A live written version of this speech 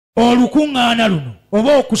olukuŋŋaana luno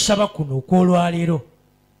oba okusaba kuno okw'olwaleero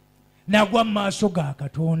nagwa mu maaso ga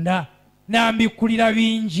Katonda n'ambikkulira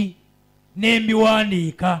bingi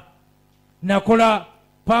n'embiwandiika. Nakola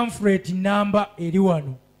pamphlet namba eri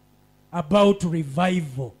wano about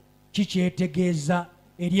revival, kikyetegeeza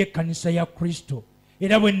eri ekkanisa ya Kristo,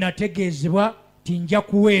 era bwe nategeezebwa tinja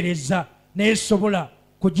kuweereza naye sobola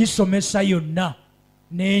kugisomesa yonna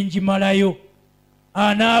n'engimalayo.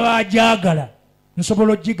 Anaaba agyagala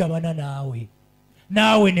nsobola ogigabana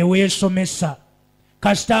naawe ne weesomesa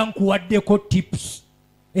kasita nkuwaddeko tips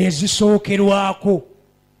ezisookerwako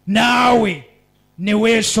naawe ne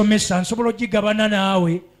weesomesa. Nsobola ogigabana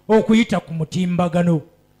naawe okuyita ku mutimbagano,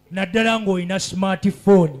 naddala ng'olina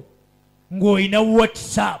smartphone, ng'olina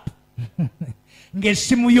WhatsApp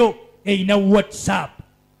ng'essimu yo erina WhatsApp.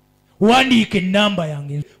 Wandiika ennamba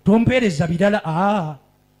yange, tompeereza birala.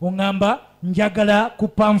 Oŋŋamba njagala ku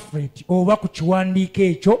pamphlet oba ku kiwandiiko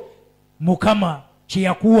ekyo Mukama kye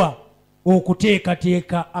yakuwa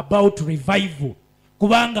okuteekateeka about revival,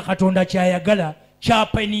 kubanga Katonda kyayagala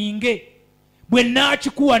kyapeninge. Bwe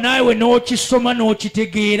naakikuwa naawe n'okisoma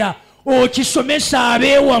n'okitegeera, okisomesa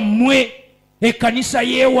abeewammwe, ekkanisa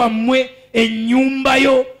yeewammwe, ennyumba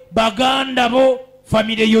yo, baganda bo,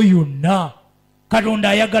 famire yo yonna. Katonda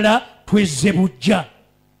ayagala twezze bujja.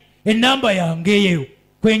 Ennamba yange eyo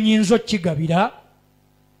kwenyinza okigabira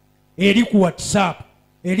eri ku WhatsApp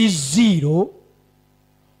eri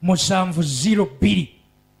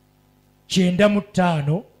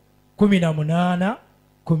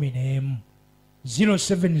 07029518111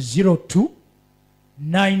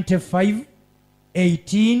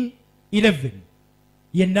 0702951811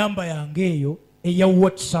 ye namba yange eyo eya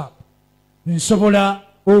WhatsApp. Nsobola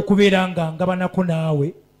okubeera nga ngabanako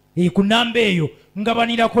naawe ku namba eyo,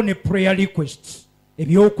 ngabanirako ne prayer requests,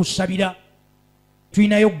 ebyokusabira.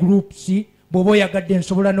 Tulinayo groups, bw'oba oyagadde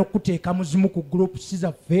nsobola n'okuteeka muzimu ku groups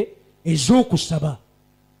zaffe ez'okusaba.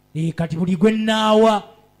 Kati buli gwe nnaawa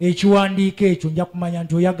ekiwandiiko ekyo nja kumanya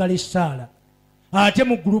nti oyagala essaala. Ate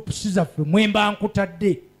mu groups zaffe mwemba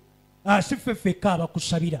nkutadde, si ffeffekka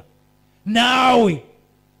abakusabira. Naawe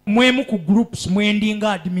mwemu ku groups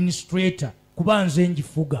mwendinga administrator, kuba nze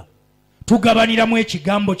njifuga. Tugabaniramu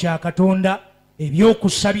ekigambo kya Katonda,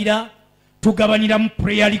 ebyokusabira, tugabaniramu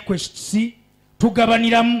prayer requests,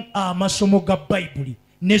 tugabaniramu amasomo ga Bayibuli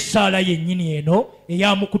n'essaala yennyini eno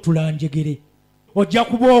eya Mukutulanjegere. Ojja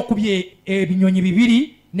kuba okubye ebinyonyi 2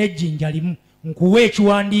 n'ejjinja limu. Nkuwa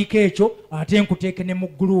ekiwandiiko ekyo ate nkuteeke ne mu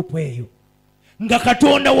gurupu eyo. Nga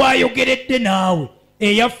Katonda waayogeredde naawe,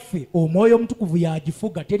 eyaffe Omwoyo Omutukuvu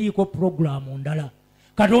yagifuga, teriiko puroguramu ndala.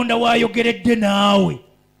 Katonda waayogeredde naawe,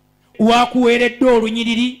 waakuweeredde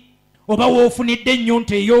olunyiriri, oba woofunidde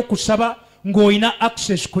ennyonta ey'okusaba ng'olina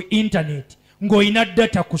access ku internet, ng'olina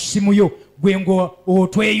data ku ssimu yo, gwe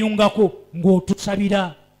ng'otweyungako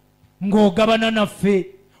ng'otusabira, ng'ogabana naffe,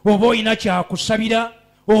 oba olina kyakusabira,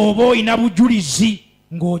 oba olina bujulizi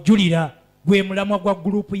ng'ojulira. Gwe mulamwa gwa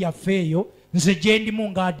gurupu yaffe eyo, nze gye ndimu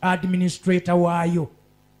nga administrator waayo.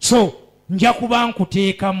 So nja kuba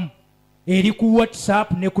nkuteekamu eri ku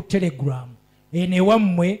WhatsApp ne ku Telegram.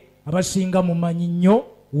 Enewammwe abasinga mumanyi nnyo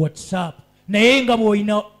WhatsApp, naye nga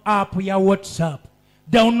bw'olina app ya WhatsApp,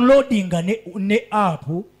 downloadinga ne app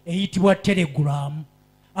eyitibwa Telegram.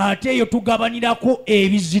 Ate eyo tugabanirako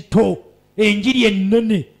ebizito, enjiri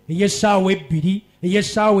ennene ey'essaawa 2,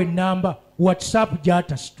 ey'essaawa ennamba, WhatsApp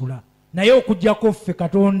gyatasitula. Naye okugjako ffe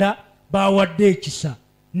Katonda baawadde ekisa,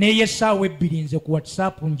 n'ey'essaawa 2 nze ku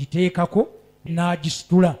WhatsApp ngiteekako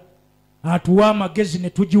n'agisitula. Atuwa amagezi ne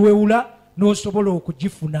tugiwewula n'osobola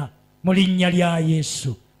okugifuna mu linnya lya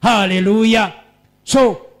Yesu. Haleluya.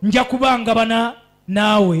 So nja kubangabana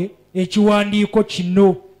naawe ekiwandiiko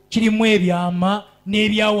kino, kirimu ebyama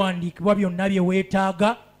n'ebyawandiikibwa byonna bye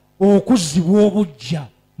weetaaga okuzzibwa obujja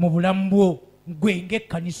mu bulamu bwo gwe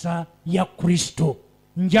ng'ekkanisa ya Kristo.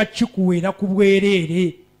 Nja kikuweera ku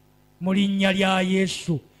bwereere mu linnya lya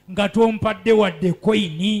Yesu, nga tompadde wadde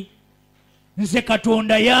koyini. Nze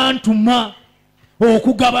Katonda yantuma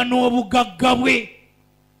okugabana obugagga bwe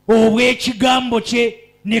obw'ekigambo kye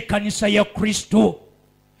n'ekkanisa ya Kristo,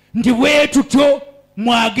 nti bwe tutyo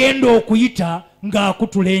mwagenda okuyita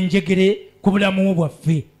ng'akutulenjegere ku bulamu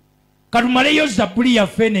bwaffe. Katumaleyo Zabbuli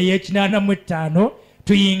yaffe n'ey'ekinaana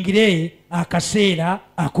tuyingire akaseera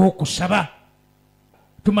ak'okusaba.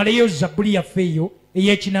 Tumaleyo Zabbuli yaffe eyo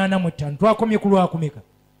ey'ekinaana. Twakomye ku lwakumeka?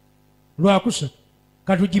 Lwakusatu.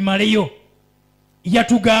 Katugimaleyo.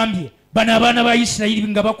 Yatugambye bano abaana ba Isirayiri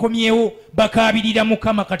nga bakomyewo bakaabirira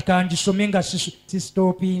Mukama. Kati kangisome nga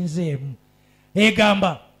sisitopinzeemu.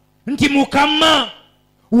 Egamba nti Mukama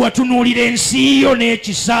watunuulira ensi yo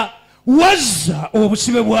n'ekisa, wazza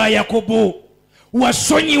obusibe bwa Yakobo,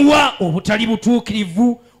 wasonyiwa obutali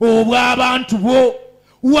butuukirivu obw'abantu bo,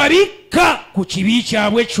 wabikka ku kibi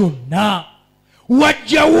kyabwe kyonna,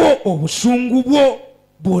 wajjawo obusungu bwo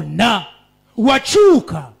bwonna,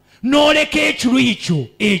 wakyuka n'oleka ekiruyi kyo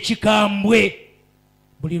ekikambwe.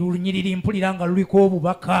 Buli lunyiriri mpulira nga luliko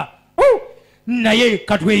obubaka, naye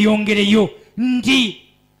katweyongereyo nti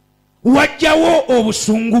wajjawo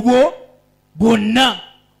obusungu bwo bwonna,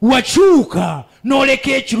 wakyuka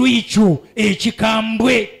n'oleka ekiruyi kyo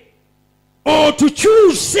ekikambwe.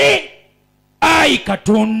 Otukyuse Ayi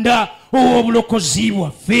Katonda ow'obulokozi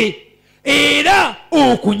bwaffe, era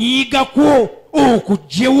okunyiiga kwo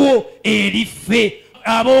okugyewo eri ffe.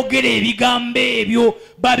 Aboogera ebigambo ebyo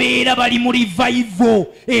babeera bali mu revival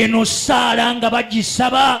eno saala nga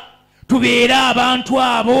bagisaba. Tubeere abantu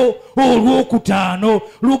abo. Olwokutaano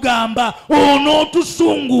lugamba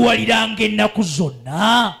onootusunguwaliranga ennaku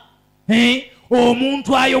zonna.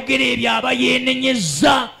 Omuntu ayogera ebyo aba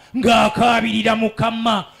yeenenyezza ng'akaabirira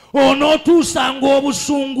Mukama. Onootuusanga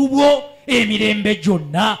obusungu bwo emirembe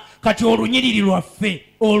gyonna. Kati olunyiriri lwaffe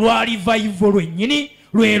olwa revival lwennyini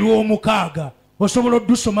lwe lw'omukaaga. Osobola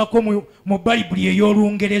oddusomako mu Bayibuli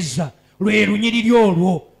ey'Olungereza. Lwe lunyiriri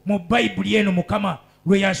olwo mu Bayibuli eno Mukama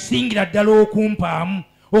lwe yasingira ddala okumpaamu,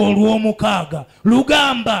 olw'omukaaga.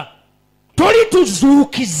 Lugamba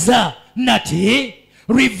tolituzuukiza nate.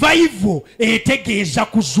 Revival etegeeza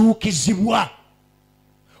kuzuukizibwa.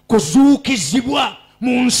 Kuzuukizibwa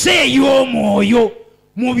mu nsi ey'omwoyo,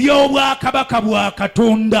 mu by'obwakabaka bwa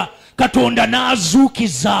Katonda. Katonda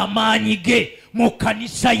n'azuukiza amaanyi ge mu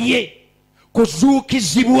kkanisa ye.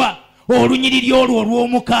 Kuzuukizibwa. Olunyiriri olwo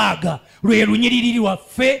olw'omukaaga lwe lunyiriri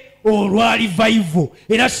lwaffe olwa revival.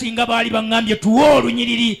 Era singa baali baŋŋambye tuwe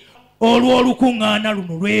olunyiriri olw'olukuŋŋaana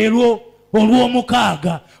luno lwerwo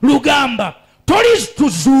olw'omukaaga. Lugamba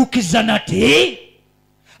tolituzuukiza nate.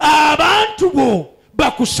 Abantu bo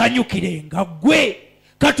bakusanyukirenga ggwe.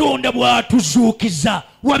 Katonda bw'atuzuukiza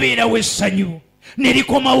wabeerawo essanyu ne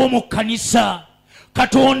likomawo mu kkanisa.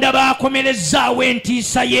 Katonda baakomerezaawo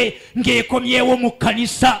entiisa ye ng'ekomyewo mu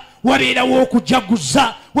kkanisa. Wabeerawo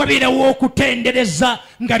okujaguza, wabeerawo okutendereza,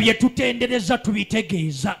 nga bye tutendereza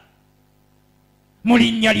tubitegeeza mu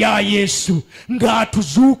linnya lya Yesu,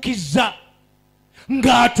 ng'atuzuukiza,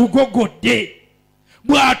 ng'atugogodde.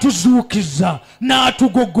 Bw'atuzuukiza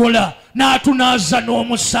n'atugogola, n'atunaaza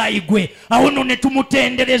n'omusaayi gwe. Awo nno ne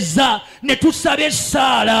tumutendereza, ne tusaba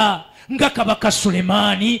essaala nga Kabaka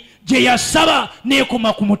Sulemaani gye yasaba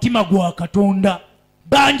n'ekoma ku mutima gwa Katonda.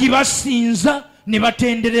 Bangi basinza ne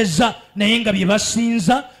batendereza, naye nga bye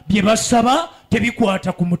basinza bye basaba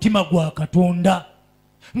tebikwata ku mutima gwa Katonda.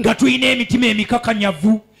 Nga tulina emitima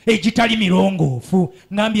emikakanyavu egitali mirongoofu.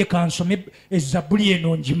 Ngambye kansome Ezabbuli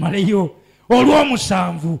eno ngimaleyo.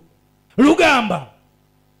 Olw'omusanvu lugamba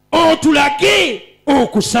otulage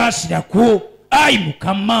okusaasira kwo, Ayi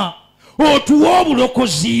Mukama, otuwe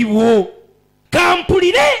obulokozi bwo.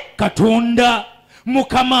 Kampulire Katonda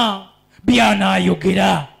Mukama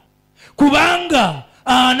by'anaayogera, kubanga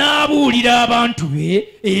anaabuulira abantu be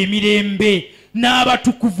emirembe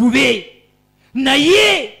n'abatukuvu be,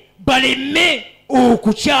 naye baleme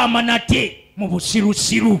okukyama nate mu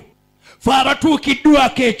busirusiru. Ffe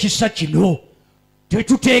abatuukiddwako ekisa kino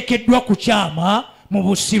tetuteekeddwa kukyama mu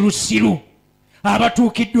busirusiru.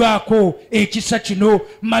 Abatuukiddwako ekisa kino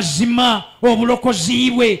mazima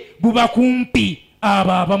obulokozi bwe buba kumpi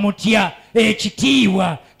abo abamutya.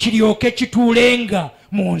 Ekitiibwa kiryoke kituulenga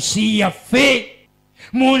mu nsi yaffe.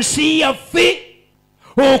 Mu nsi yaffe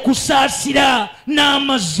okusaasira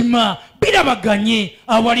n'amazima birabaganye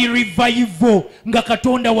awali revival, nga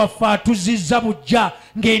Katonda waffe atuzizza bujja,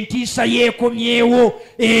 ng'entiisa yeekomyewo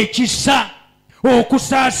ekisa.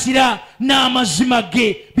 Okusaasira n'amazima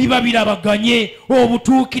ge biba birabaganye.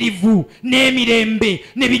 Obutuukirivu n'emirembe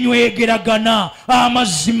ne binywegeragana.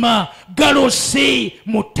 Amazima galose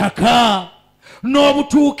mu ttaka,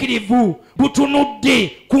 n'obutuukirivu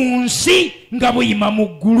butunudde ku nsi nga buyima mu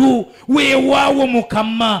ggulu. Weewaawo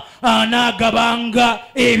Mukama anaagabanga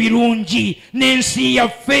ebirungi, n'ensi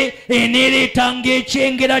yaffe eneereetanga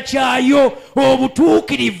ekyengera kyayo.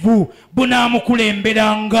 Obutuukirivu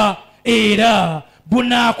bunaamukulemberanga era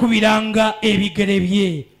bunaakubiranga ebigere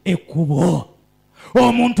bye ekkubo.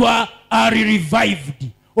 Omuntu ali revived,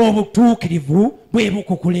 obutuukirivu bwe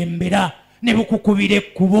bukukulembera ne bukukubira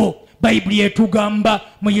ekkubo. Bayibuli etugamba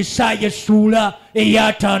mu Yesaya essuula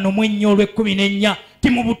eya 5:14 ti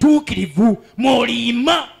mu butuukirivu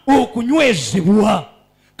mw'oliyima okunywezebwa.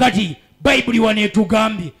 Kati Bayibuli wano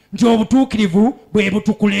etugambye nti obutuukirivu bwe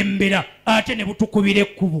butukulembera ate ne butukubira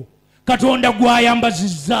ekkubo. Katonda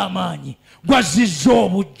gw'ayambazizza amaanyi, gw'azzizza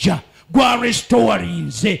obujja, gwa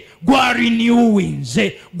restorinze, gwa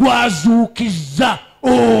renewinze, gwazuukiza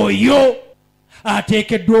oyo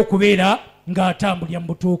ateekeddwa okubeera ng'atambulira mu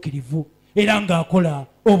butuukirivu era ng'akola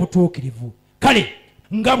obutuukirivu. Kale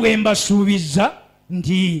nga bwe mbasuubiza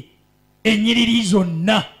nti ennyiriri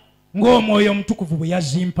zonna ng'Omwoyo Omutukuvu bwe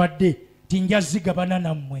yazimpadde tinja zigabana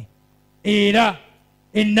nammwe, era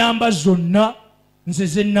ennamba zonna nze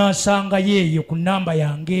ze nnaasangayo eyo ku nnamba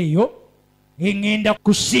yange eyo eŋŋenda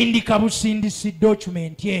kusindika busindisi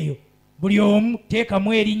dokumenti eyo. Buli omu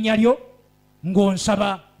teekamu erinnya lyo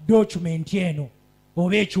ng'onsaba dokumenti eno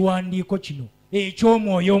oba ekiwandiiko kino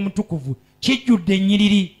eky'Omwoyo Omutukuvu. Kijjudde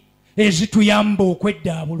ennyiriri ezituyamba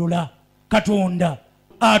okweddaabulula. Katonda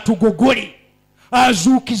atugogole,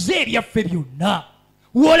 azuukize ebyaffe byonna.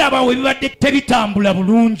 Wolaba we bibadde tebitambula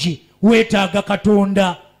bulungi, weetaaga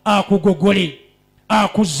Katonda akugogole,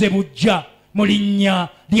 akuzze bujja mu linnya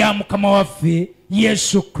lya Mukama waffe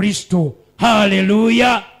Yesu Kristo.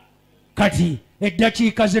 Haleluya. Kati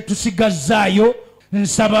eddakiika ze tusigazzaayo,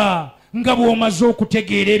 nsaba nga bw'omaze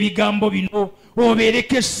okutegeera ebigambo bino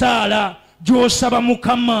obeereko essaala gy'osaba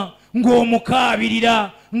Mukama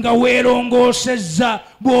ng'omukaabirira nga weerongoosezza.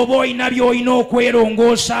 Bw'oba olina by'olina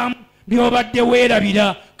okwerongoosamu by'obadde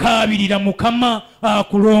weerabira, kaabirira Mukama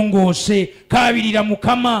akulongoose, kaabirira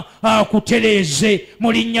Mukama akutereeze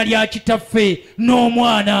mu linnya lya Kitaffe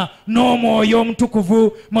n'Omwana n'Omwoyo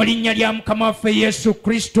Omutukuvu mu linnya lya Mukama waffe Yesu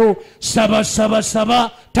Kristo. Saba saba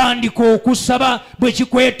saba, tandika okusaba bwe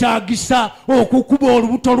kikwetaagisa okukuba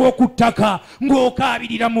olubuto lw'oku ttaka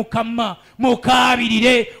ng'okaabirira Mukama.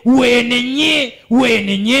 Mukaabirire, weenenye,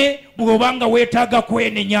 weenenye. Bw'obanga weetaaga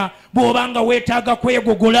kwenenya, bw'obanga weetaaga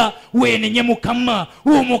kwegogola, weenenye Mukama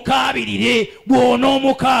omukaabirire.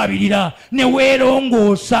 Bw'onoomukaabirira ne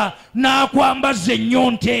weerongoosa, n'akwambaza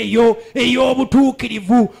ennyonta eyo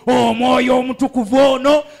ey'obutuukirivu, Omwoyo Omutukuvu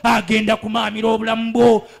ono agenda kumaamira obulamu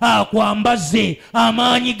bwo, akwambaze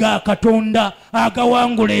amaanyi ga Katonda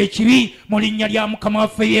agawangula ekibi mu linnya lya Mukama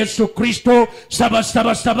waffe Yesu Kristo. Saba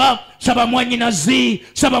saba saba, saba mwannyinazi,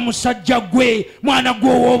 saba musajja gwe, mwana gwe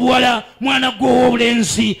ow'obuwala, mwana gwe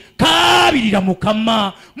ow'obulenzi, kaabirira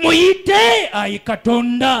Mukama. Muyite ayi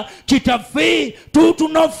Katonda Kitaffe,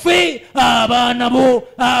 tutunoffe abaana bo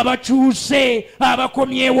abakyuse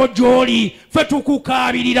abakomyewo gy'oli. Ffe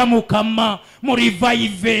tukukaabirira Mukama mu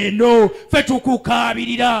revive eno, ffe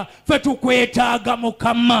tukukaabirira, ffe tukwetaaga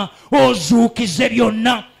Mukama. Ozuukize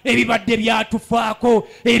byonna ebibadde byatufaako,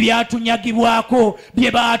 ebyatunyagibwako,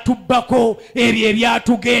 bye baatubbako, ebyo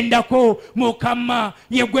ebyatugendako. Mukama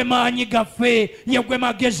yegwe maanyi gaffe, yegwe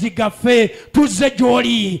magezi gaffe. Tuzze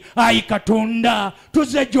gy'oli ayi Katonda,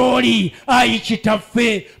 tuzze gy'oli ayi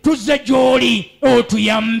Kitaffe, tuzze gy'oli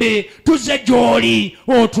otuyambe, tuzze gy'oli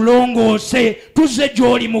otulongoose, tuzze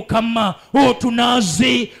gy'oli Mukama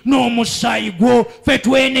otunaaze n'omusaayi gwo. Ffe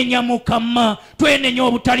twenenya Mukama, twenenya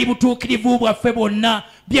obutali butuukirivu bwaffe bwonna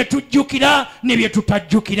bye tujjukira ne bye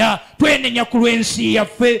tutajjukira. Twenenya ku lw'ensi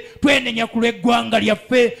yaffe, twenenya ku lw'eggwanga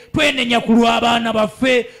lyaffe, twenenya ku lw'abaana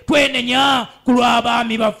baffe, twenenya ku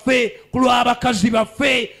lw'abaami baffe, ku lw'abakazi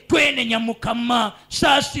baffe. Twenenya Mukama,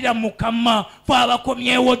 saasira Mukama. Ffe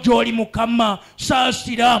abakomyewo gy'oli Mukama,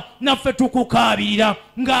 saasira. Naffe tukukaabirira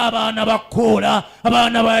ng'abaana ba Koola,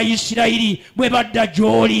 abaana ba Isirayiri bwe badda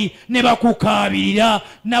gy'oli ne bakukaabirira.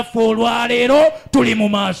 Naffe olwaleero tuli mu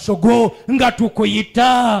maaso go nga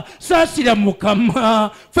tukuyita. Saasira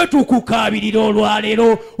Mukama, ffe tukukaabirira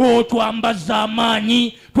olwaleero. Otwambaza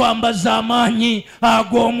amaanyi, twambaza amaanyi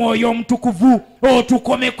ag'Omwoyo Omutukuvu.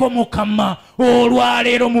 Otukomeko Mukama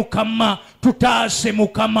olwaleero Mukama. Tutaase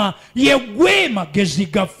Mukama, yegwe magezi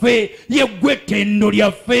gaffe, yegwe ttendo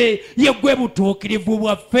lyaffe, yegwe butuukirivu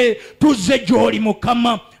bwaffe. Tuzze gy'oli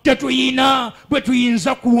Mukama. Tetuyina bwe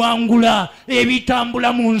tuyinza kuwangula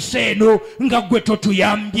ebitambula mu nsi eno nga gwe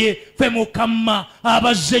totuyambye. Ffe Mukama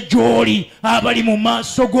abazze gy'oli, abali mu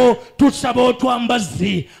maaso go, tusaba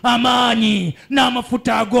otwambaze amaanyi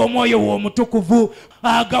n'amafuta ag'Omwoyo wo Omutukuvu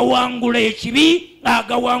agawangula ekibi,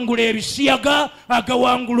 agawangula ebisiyaga,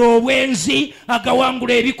 agawangula obwenzi,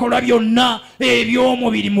 agawangula ebikolwa byonna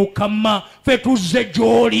eby'omubiri Mukama. Ffe tuzze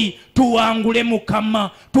gy'oli tuwangule Mukama,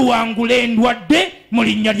 tuwangule endwadde mu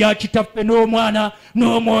linnya lya Kitaffe n'Omwana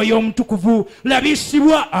n'Omwoyo Omutukuvu.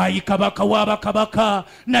 Labisibwa ayi Kabaka w'abakabaka,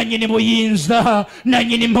 nannyini buyinza,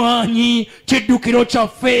 nannyini maanyi, kiddukiro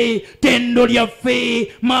kyaffe, ttendo lyaffe,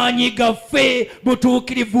 maanyi gaffe,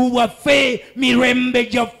 butuukirivu bwaffe, mirembe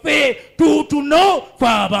gyaffe. Tuutuno ffe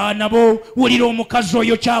abaana bo. Wulira omukazi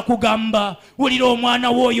oyo kyakugamba, wulira omwana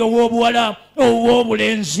w'oyo ow'obuwala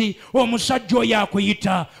ow'obulenzi omusajja oyo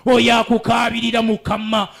akuyita oyo akukabirira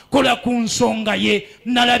Mukama kola ku nsonga ye.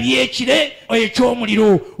 Nalabye ekire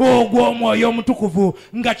eky'omuliro ogw'Omwoyo Omutukuvu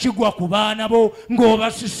nga kigwa ku baana bo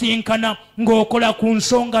ng'obasisinkana ng'okola ku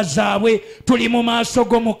nsonga zaabwe. Tuli mu maaso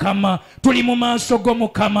g'Omukama, tuli mu maaso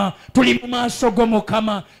g'Omukama, tuli mu maaso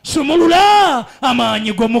g'Omukama. Sumulula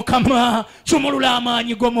amaanyi g'Omukama, sumulula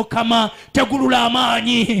amaanyi g'Omukama, tegulula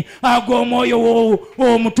amaanyi ag'Omwoyo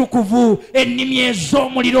Omutukuvu. Ennimi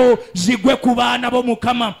ez'omuliro zigwe ku baana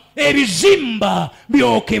b'Omukama, ebizimba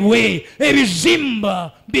byokebwe,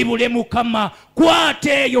 ebizimba bibule Mukama.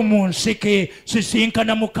 Kwata eyo mu nsike,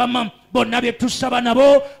 sisinkana Mukama bonna be tusaba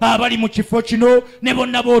nabo abali mu kifo kino ne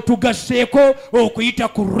bonna b'otugasseeko okuyita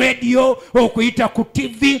ku radio, okuyita ku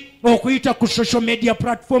TV, okuyita ku social media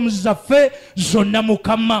platforms zaffe zonna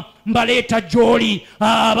Mukama mbaleeta gy'oli.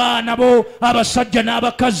 Abaana bo abasajja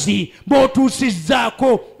n'abakazi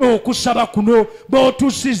b'otuusizzaako okusaba kuno,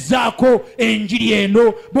 b'otuusizzaako enjiri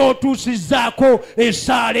eno, b'otuusizzaako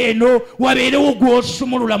essaala eno, wabeerewo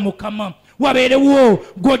gw'osumulula Mukama, wabeerewo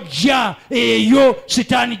gojja eyo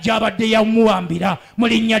sitaani gy'abadde yamuwambira. Mu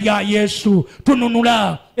linnya lya Yesu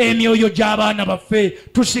tununula emyoyo gy'abaana baffe,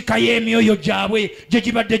 tusikayo emyoyo gyabwe gye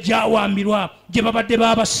gibadde gyawambirwa, gye babadde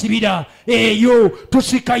babasibira eyo.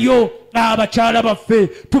 Tusikayo abakyala baffe,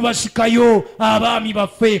 tubasikayo abaami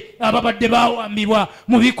baffe ababadde bawambibwa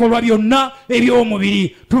mu bikolwa byonna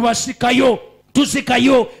eby'omubiri, tubasikayo.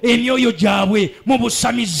 Tusikayo emyoyo gyabwe mu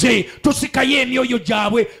busamize, tusikayo emyoyo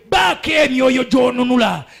gyabwe. Baako emyoyo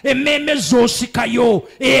gy'onunula, emmeme z'osikayo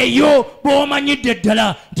eyo bw'omanyidde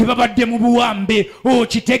ddala nti babadde mu buwambe.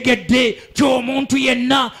 Okitegedde ky'omuntu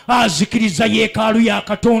yenna azikiriza yeekaalu ya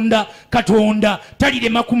Katonda, Katonda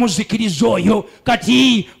talirema kumuzikiriza oyo.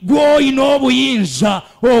 Kati gw'olina obuyinza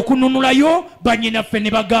okununulayo bannyinaffe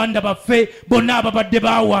ne baganda baffe bonna ababadde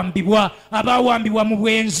bawambibwa, abawambibwa mu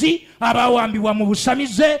bwenzi, abawambibwa mu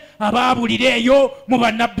busamize, abaabulira eyo mu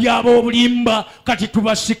bannabbi ab'obulimba. Kati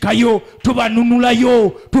tubasikayo,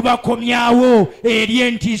 tubanunulayo, tubakomyawo eri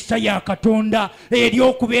entiisa ya Katonda, eri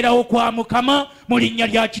okubeerawo kwa Mukama mu linnya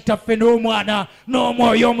lya Kitaffe n'Omwana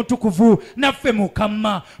n'Omwoyo Omutukuvu. Naffe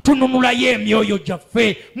Mukama tununulayo emyoyo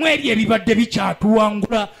gyaffe mu ebyo ebibadde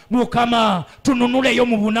bikyatuwangula. Mukama tununuleyo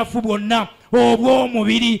mu bunafu bwonna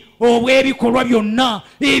obw'omubiri, obw'ebikolwa byonna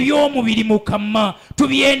eby'omubiri. Mukama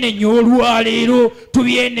tubyenenya olwaleero,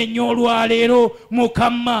 tubyenenya olwaleero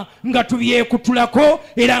Mukama, nga tubyekutulako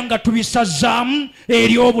era nga tubisazzaamu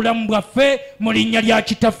eri obulamu bwaffe mu linnya lya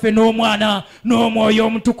Kitaffe n'Omwana n'Omwoyo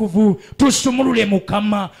Omutukuvu. Tusumulule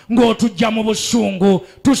Mukama ng'otujja mu busungu,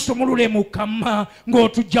 tusumulule Mukama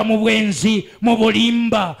ng'otujja mu bwenzi, mu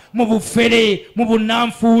bulimba, mu bufere, mu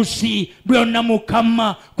bunnanfuusi byonna.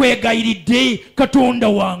 Mukama kwegayiridde Katonda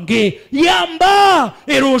wange, yamba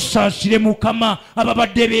era osaasire Mukama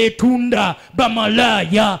ababadde beetunda,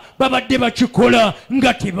 bamalaaya, babadde bakikola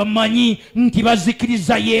nga tebamanyi nti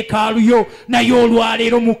bazikiriza yeekaalu yo. Naye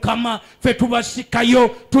olwaleero Mukama ffe tubasikayo,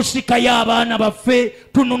 tusikayo abaana baffe,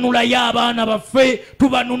 tununulayo abaana baffe,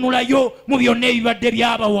 tubanunulayo mu byonna ebibadde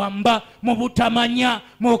byabawamba mu butamanya.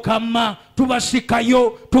 Mukama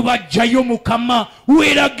tubasikayo, tubajjayo Mukama,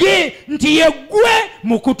 weerage nti yeggwe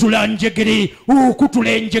Mukutulanjegere,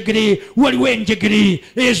 Ukutulenjegere. Waliwo enjegere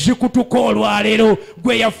ezikutuka olwaleero,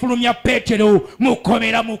 gwe yafulumya Peetero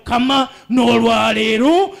mukomera Mukama,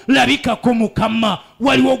 n'olwaleero labikako Mukama.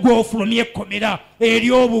 Waliwo gw'ofulumya ekkomera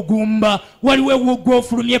ery'obugumba, waliwo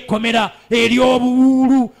gw'ofulumya ekkomera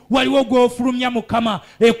ery'obuwuulu, waliwo gw'ofulumya Mukama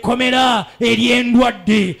ekkomera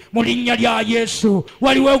ery'endwadde mu linnya lya Yesu,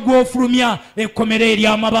 waliwo gw'ofulumya ekkomera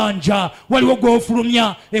ery'amabanja, waliwo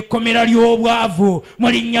gw'ofulumya ekkomera ly'obwavu mu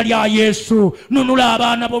linnya lya Yesu. Nunula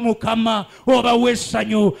abaana bo Mukama, obawe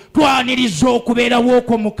essanyu, twaniriza okubeerawo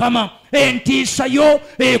okwo Mukama. Entiisa yo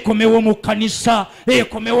ekomewo mu kkanisa,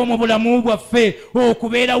 ekomewo mu bulamu bwaffe,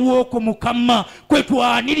 okubeerawo okwo Mukama kwe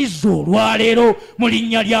twaniriza olwaleero mu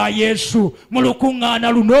linnya lya Yesu. Mu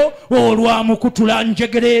lukuŋŋaana luno olwa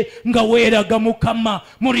Mukutulanjegere nga weeraga Mukama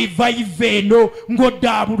mu revive eno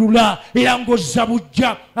ng'oddaabulula era ng'ozza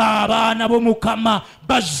bujja abaana bo Mukama,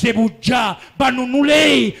 bazze bujja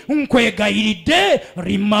banunule. Nkwegayiridde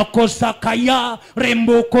rimakosakaya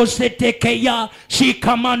rembokosetekeya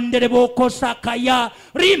shikamanderebokosakaya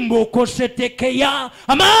rimbokosetekeya.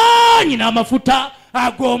 Amaanyi n'amafuta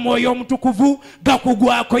ag'Omwoyo Omutukuvu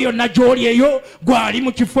gakugwako yonna gy'oli eyo, gwali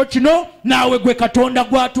mu kifo kino naawe gwe Katonda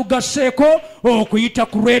gwatugaseeko okuyita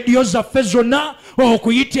ku radio zaffe zonna,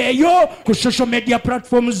 okuyita eyo ku social media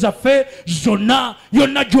platforms zaffe zonna,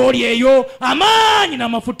 yonna gy'oli eyo, amaanyi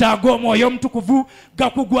n'amafuta ag'Omwoyo Omutukuvu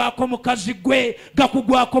gakugwako mukazi gwe,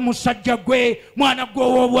 gakugwako musajja gwe, mwana gwe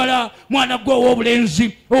ow'obuwala, mwana gwe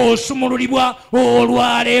ow'obulenzi, osumululibwa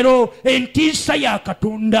olwaleero. Entiisa ya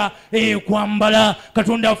Katonda ekwambala,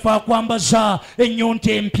 Katonda waffe akwambaza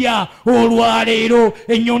ennyonta empya olwaleero,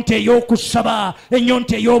 ennyonta ey'okusaba,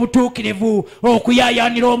 ennyonta ey'obutuukirivu,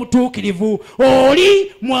 okuyaayaanira obutuukirivu.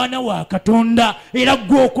 Oli mwana wa Katonda era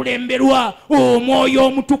gwe okulemberwa Omwoyo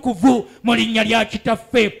Omutukuvu mu linnya lya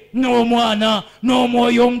Kitaffe n'Omwana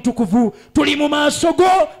n'Omwoyo Omutukuvu. Tuli mu maaso go,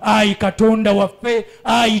 ayi Katonda waffe,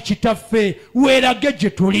 ayi Kitaffe, weerage gye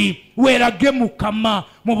tuli, weerage Mukama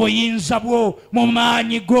mu buyinza bwo, mu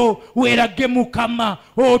maanyi go, weerage Mukama,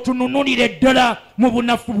 otununulire ddala mu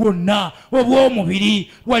bunafu bwonna obw'omubiri.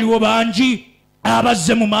 Waliwo bangi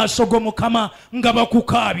abazze mu maaso go Mukama nga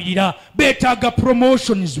bakukaabirira, beetaaga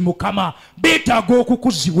promotions Mukama, beetaaga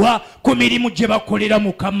okukuzibwa ku mirimu gye bakolera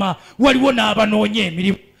Mukama. Waliwo n'abanoonya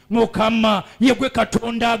emirimu Mukama, yegwe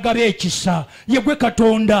Katonda agaba ekisa, yegwe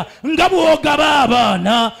Katonda nga bw'ogaba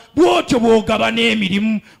abaana bw'otyo bw'ogaba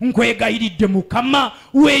n'emirimu. Nkwegayiridde Mukama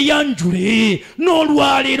weeyanjule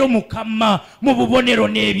n'olwaleero Mukama mu bubonero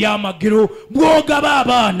n'ebyamagero, bw'ogaba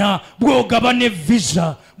abaana, bw'ogaba ne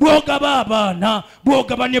visa, bw'ogaba abaana,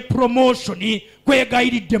 bw'ogaba ne promotioni.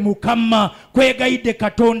 Kwegayiridde Mukama, kwegayidde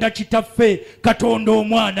Katonda Kitaffe, Katonda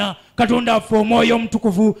Omwana, Katonda waffe Omwoyo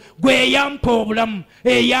Omutukuvu, gwe eyampa obulamu,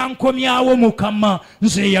 eyankomyawo Mukama,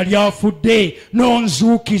 nze eyali afudde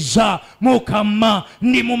n'onzuukiza Mukama.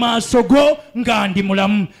 Ndi mu maaso go nga ndi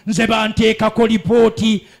mulamu, nze banteekako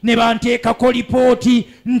lipooti, ne banteekako lipooti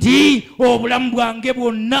ndi obulamu bwange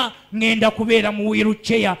bwonna ngenda kubeera mu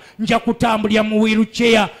wheelchair, nja kutambulira mu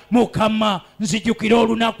wheelchair Mukama. Nzijukira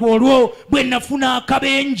olunaku olwo bwe nafuna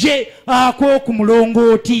akabenje ak'oku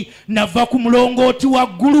mulongooti, nava ku mulongooti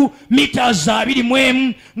waggulu meters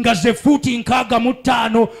 21 nga ze fuuti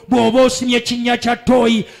 65 bw'oba osimye kinnya kya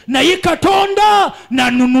ttooyi, naye Katonda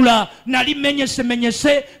nanunula. Nali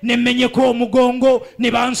menyesemenyese ne menyeko omugongo,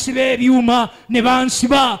 ne bansiba ebyuma, ne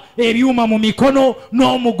bansiba ebyuma mu mikono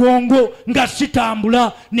n'omugongo nga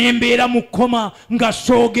sitambula, ne mbeera mu kkoma nga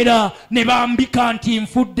soogera, ne bambika nti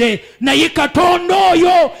nfudde. Naye Katonda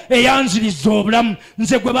oyo eyanziriza obulamu,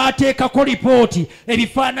 nze gwe baateekako lipooti,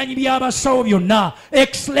 ebifaananyi by'abasawo byonna,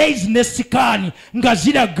 x-rays ne sikaani nga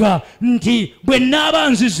ziraga nti bwe nnaaba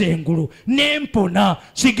nziza engulu n'empona,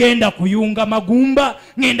 sigenda kuyunga magumba,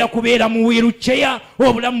 ngenda kubeera mu wheelchair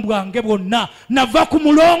obulamu bwange bwonna. Nava ku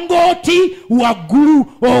mulongooti waggulu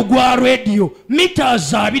ogwa radio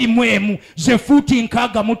meters 21 ze fuuti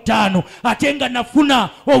 65, ate nga nafuna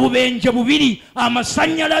obubenje 2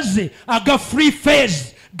 amasannyalaze aga free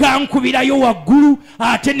phase gankubirayo waggulu,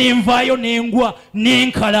 ate nenvaayo nengwa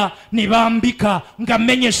nenkala, ne bambika nga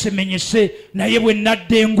menyesemenyese. Naye bwe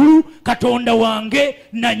nadda engulu, Katonda wange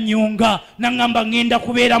nannyunga, naŋŋamba ŋŋenda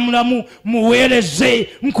kubeera mulamu, muweereze,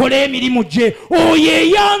 nkole emirimu gye. Oyo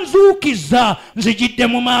eyanzuukiza, nzijidde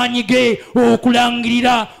mu maanyi ge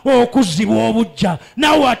okulangirira okuzzibwa obujja.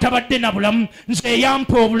 Naawe atabadde na bulamu, nze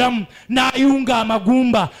eyampa obulamu n'ayunga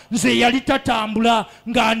amagumba, nze yali tatambula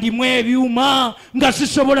nga ndimu ebyuma, nga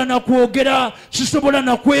sisobola na kwogera, sisobola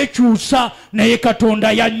na kwekyusa, naye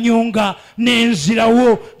Katonda yannyunga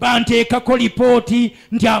nenzirawo. Banteekako lipooti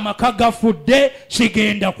nti amaka gafudde,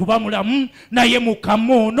 sigenda kuba mulamu, naye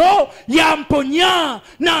Mukama ono yamponya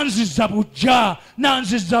nanziza bujja,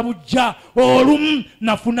 nanziza bujja. Olumu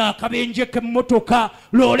nafuna akabenje k'emmotoka,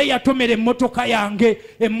 loole yatomera emmotoka yange,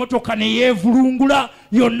 emmotoka ne yeevulungula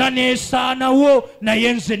yonna neesaanawo,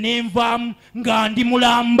 naye nze nenvaamu nga ndi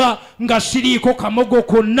mulamba, nga siriiko kamogo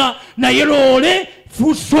konna. Naye loole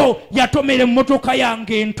fuso yatomera emmotoka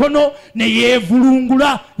yange entono ne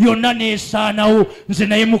yeevulungula yonna neesaanawo. Nze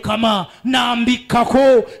naye Mukama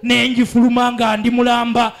nambikkako nenjifuluma nga ndi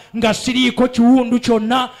mulamba, nga siriiko kiwundu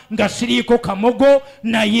kyonna, nga siriiko kamogo,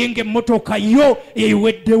 naye ng'emmotoka yo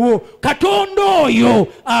eweddewo. Katonda oyo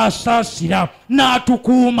asaasira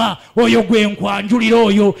n'atukuuma, oyo gwe nkwanjulira,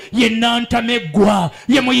 oyo ye nantameggwa,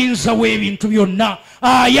 ye muyinza w'ebintu byonna,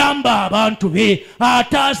 ayamba abantu be,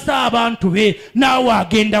 ataasa abantu be. Naawe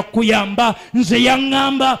agenda kuyamba. Nze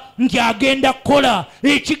yaŋŋamba nti agenda kukola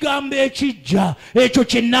ekigambo ekijja, ekyo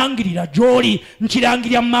kye nnangirira gy'oli,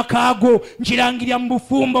 nkirangirira mu maka go, nkirangirira mu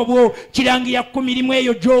bufumbo bwo, kirangirira ku mirimu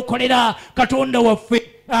eyo gy'okolera. Katonda waffe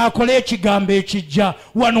akole ekigambo ekijja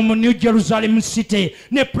wano mu New Jerusalem City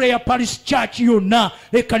ne Prayer Palace Church yonna,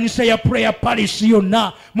 ekkanisa ya Prayer Palace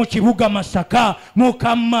yonna mu kibuga Masaka.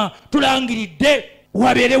 Mukama tulangiridde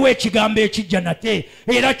wabeerewo ekigambo ekijja nate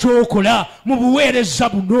era kyokola mu buweereza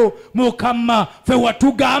buno Mukama ffe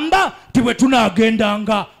watugamba ti bwe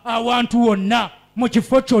tunaagendanga awantu wonna mu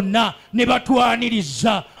kifo kyonna ne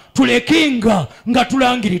batwaniriza tulekinga nga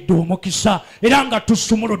tulangiridde omukisa era nga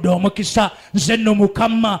tusumuludde omukisa. Nze nno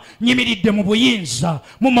Mukama nyimiridde mu buyinza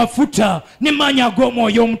mu mafuta ne maanyi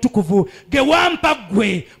ag'Omwoyo Omutukuvu ge wampa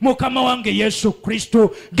ggwe Mukama wange Yesu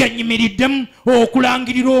Kristo, ge nyimiriddemu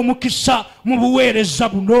okulangirira omukisa mu buweereza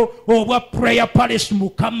buno obwa Prayer Palace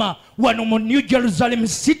Mukama wano mu New Jerusalem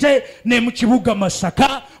City ne mu kibuga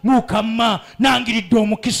Masaka. Mukama nangiridde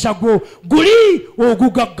omukisa gwo guli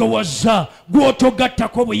ogugaggawaza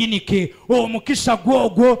gwotogattako buyinike. Omukisa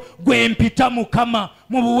gwogwo gwe mpita Mukama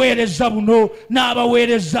mu buweereza buno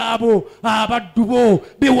n'abaweereza abo abaddu bo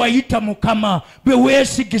be wayita Mukama be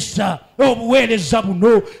weesigisa obuweereza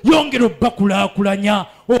buno. Yongera obbakulaakulanya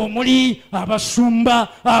omuli abasumba,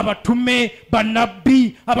 abatume,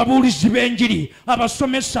 bannabbi, ababuulizi b'enjiri,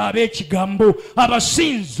 abasomesa ab'ekigambo,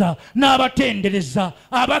 abasinza n'abatendereza,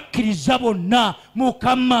 abakkiriza bonna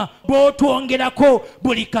Mukama b'otwongerako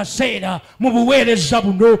buli kaseera mu buweereza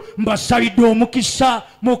buno. Mbasabidde omukisa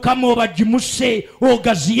Mukama obagimuse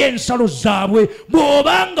ogaziya ensalo zaabwe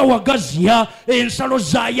bw'obanga wagaziya ensalo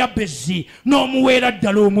za Yabezi n'omuweera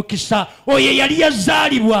ddala omukisa. Oyo yali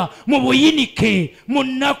yazaalibwa mu buyinike mu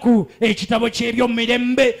nnaku ekitabo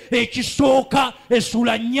ky'ebyomirembe ekisooka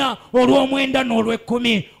essula 4 olw'omwenda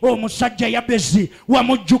n'olw'ekkumi. Omusajja Yabezi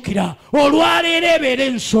wamujjukira. Olwaleero ebeera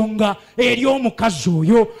ensonga eri omukazi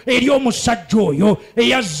oyo eri omusajja oyo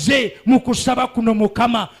eyazze mu kusaba kuno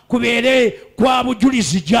Mukama kubeere kwa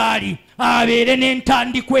bujulizi gy'ali, abeere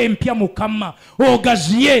n'entandikwa empya Mukama.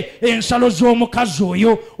 Ogaziye ensalo z'omukazi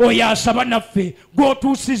oyo oyo asaba naffe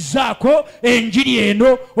gw'otuusizzaako enjiri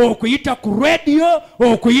eno okuyita ku radio,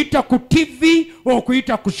 okuyita ku TV,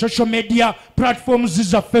 okuyita ku social media platforms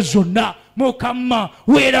zaffe zonna. Mukama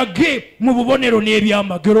weerage mu bubonero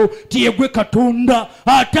n'ebyamagero ti yegwe Katonda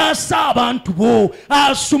ataasa abantu bo,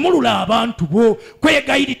 asumulula abantu bo.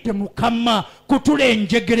 Kwegayiridde Mukama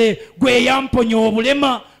Kutulanjegere gwe yamponya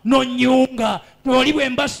obulema n'onnyunga. Oli bwe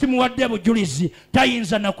mba simuwadde bujulizi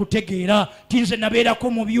tayinza na kutegeera ti nze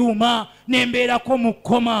nabeerako mu byuma ne mbeerako mu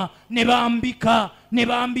kkoma ne bambika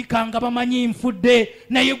nga bamanyi nfudde,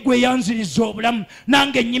 naye gwe yanziriza obulamu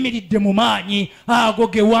nange nyimiridde mu maanyi ago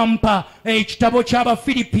ge wampa. Ekitabo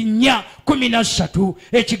ky'Abafiripi 4:13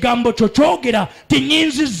 ekigambo kyo kyogera ti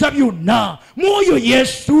nnyinzizza byonna mwoyo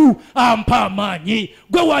Yesu ampa amaanyi.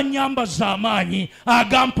 Gwe wanyambaza amaanyi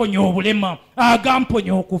agamponya obulema,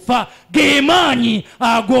 agamponya okufa, ge maanyi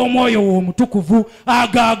ag'Omwoyo Omutukuvu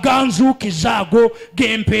aganzuukiza ago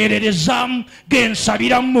gempeererezaamu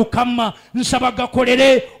gensabiramu Mukama. Nsaba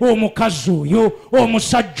gakolere omukazi oyo,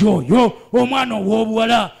 omusajja oyo, omwana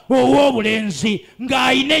ow'obuwala ow'obulenzi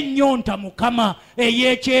ng'ayina ennyonta Mukama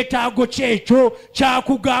ey'ekyetaago kyekyo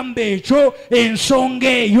kyakugamba ekyo, ensonga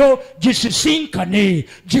eyo gisisinkane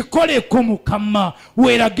gikoleko Mukama.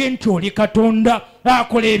 Weerage nti oli Katonda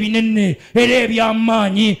akola ebinene era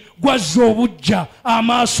eby'amaanyi. Gwazza obujja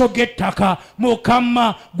amaaso g'ettaka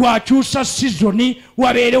Mukama, gwakyusa sizoni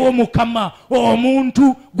wabeerewo Mukama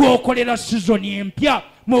omuntu gw'okolera sizoni empya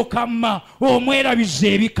Mukama. Omwerabiza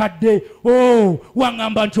ebikadde.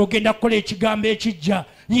 Waŋŋamba nti ogenda kukola ekigambo ekijja.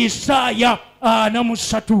 Isaaya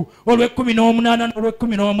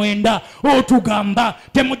 43:18 n'olw'19 otugamba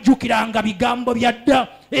temujjukiranga bigambo byadda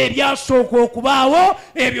ebyasooka okubaawo,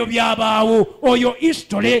 ebyo byabaawo. Oyo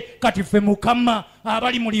istole kati ffe Mukama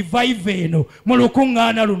abali mu revive eno mu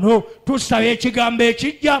lukuŋŋaana luno tusaba ekigambo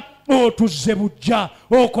ekijja otuzze bujja,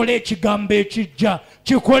 okole ekigambo ekijja,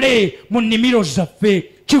 kikole mu nnimiro zaffe,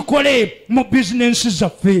 kikole mu bizinensi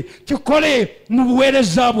zaffe, kikole mu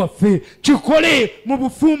buweereza bwaffe, kikole mu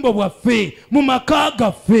bufumbo bwaffe, mu maka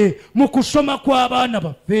gaffe, mu kusoma kw'abaana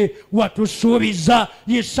baffe. Watusuubiza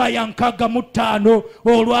Isaaya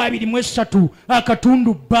 55:23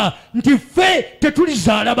 akatundu bba nti ffe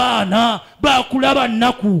tetulizaala baana bakulaba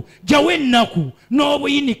nnaku, jawe ennaku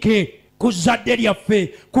n'obuyinike ku zadde lyaffe,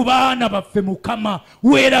 ku baana baffe Mukama.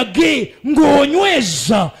 Weerage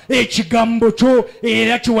ng'onyweza ekigambo kyo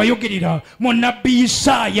era kye wayogerera mu nnabbi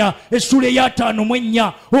Isaaya essula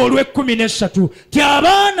 5:13 ti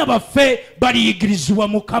abaana baffe baliyigirizibwa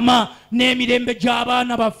Mukama n'emirembe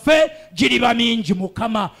gy'abaana baffe giriba mingi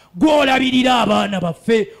Mukama gw'olabirira abaana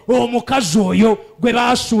baffe omukazi oyo gwe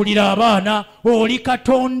baasuulira abaana oli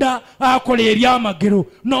Katonda akola ebyamagero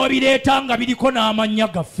n'obireeta nga biriko n'amannya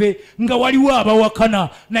gaffe nga waliwo abawakana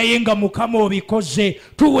naye nga Mukama obikoze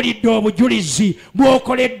tuwulidde obujulizi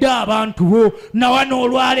bw'okoledde abantu bo nawano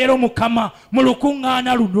olwaleero Mukama mu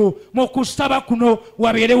lukuŋŋaana luno mu kusaba kuno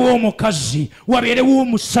wabeerewo omukazi wabeerewo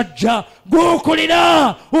omusajja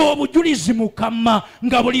gw'okolera obujulizi Mukama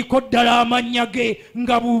nga buliko ddala amannya ge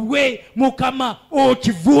nga bubwe Mukama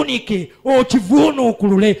okivuunike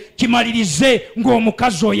okivuunuukulule kimalirize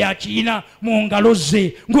ng'omukazi oyo akiyina mu ngalo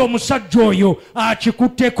ze ng'omusajja oyo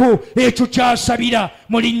akikutteko ekyo kyasabira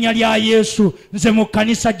mu linnya lya Yesu. Nze mu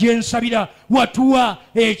kkanisa gye nsabira watuwa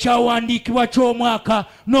ekyawandiikibwa ky'omwaka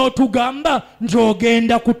n'otugamba nti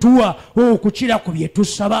ogenda kutuwa okukira ku bye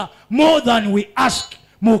tusaba more than we ask.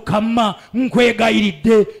 Mukama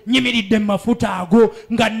nkwegayiridde nyimiridde mu mafuta ago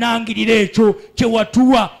nga nangirira ekyo kye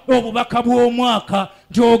watuwa obubaka bw'omwaka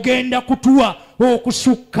nti ogenda kutuwa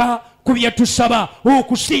okusukka ku bye tusaba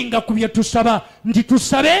okusinga ku bye tusaba nti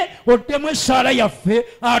tusabe oddemu essaala yaffe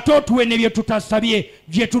ate otuwe ne bye tutasabye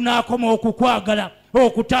bye tunaakoma okukwagala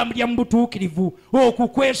okutambulira mu butuukirivu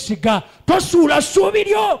okukwesiga tosuula ssuubi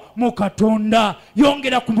lyo mu Katonda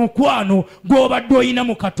yongera ku mukwano gw'obadde oyina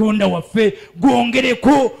mu Katonda waffe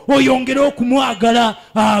gwongereko oyongere okumwagala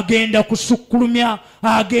agenda kusukkulumya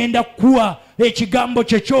agenda kuwa ekigambo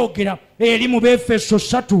kye kyogera eri mu Befeso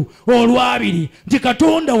 3:2 nti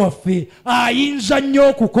Katonda waffe ayinza nnyo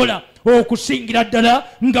okukola okusingira ddala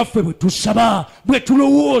nga ffe bwe tusaba bwe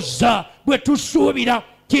tulowooza bwe tusuubira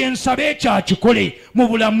kyensaba ekyakikole mu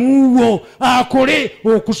bulamu bwo akole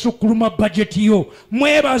okusukkuluma bajeti yo.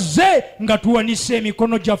 Mwebaze nga tuwanise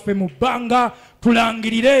emikono gyaffe mu bbanga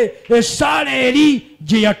tulangirire essaala eri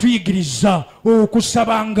gye yatuyigiriza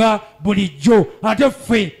okusabanga bulijjo ate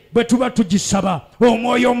ffe bwe tuba tugisaba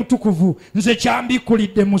Omwoyo Omutukuvu nze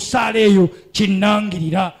kyambikkulidde mu ssaala eyo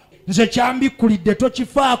kinnangirira nze kyambikkulidde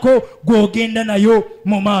tokifaako gw'ogenda nayo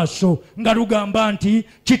mu maaso nga lugamba nti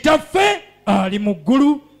Kitaffe ali mu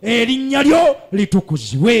ggulu erinnya lyo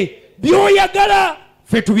litukuzibwe by'oyagala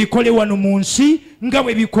ffe tubikole wano mu nsi nga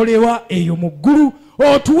bwe bikolewa eyo mu ggulu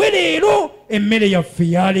otuwe leero emmere yaffe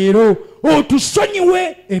ya leero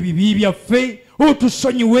otusonyiwe ebibi byaffe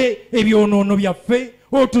otusonyiwe ebyonoono byaffe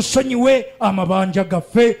otusonyiwe amabanja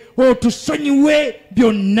gaffe otusonyiwe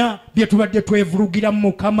byonna bye tubadde twevulugira mu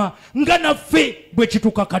Mukama nga naffe bwe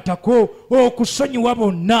kitukakatako okusonyiwa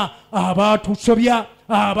bonna abaatusobya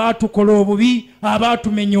abaatukola obubi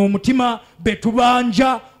abaatumenya omutima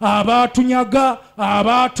betubanja abaatunyaga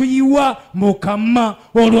abaatuyiwa Mukama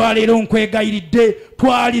olwaleero nkwegayiridde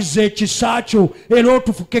twalize ekisa kyo era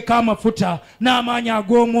otufukeko amafuta n'amaanyi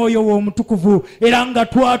ag'Omwoyo wo Omutukuvu era nga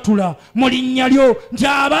twatula mu linnya lyo nti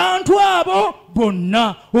abantu abo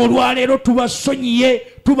bonna olwaleero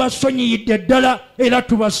tubasonyiyidde ddala era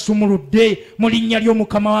tubasumuludde mu linnya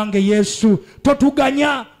ly'Omukama wange Yesu.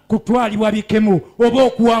 Totuganya kutwalibwa bikemu oba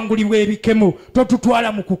okuwangulibwa ebikemu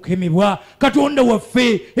totutwala mu kukemebwa Katonda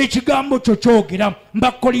waffe ekigambo kyo kyogera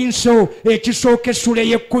Bakolinso ekisooka essula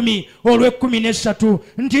y'e10:13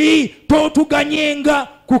 nti totuganyenga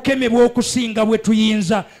kukemebwa okusinga bwe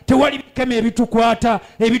tuyinza tewali bikeme ebitukwata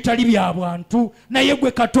ebitali bya bantu naye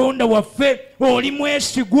gwe Katonda waffe oli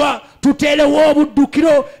mwesigwa tuteerewo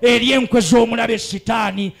obuddukiro eri enkwe z'omulabe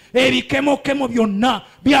Sitaani ebikemokemo byonna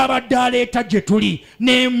byabadde aleeta gye tuli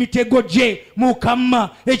n'emitego gye Mukama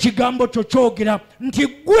ekigambo kyo kyogera nti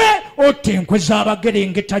gwe otta enkwe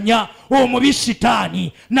z'abagerengetanya omubi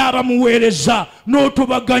Sitaani n'abamuweereza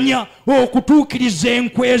n'otubaganya okutuukiriza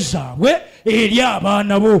enkwe zaabwe eri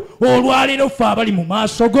abaana bo olwaleero ffe abali mu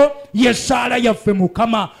maaso go yessaala yaffe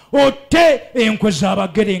Mukama otte enkwe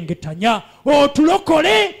z'abagerengetanya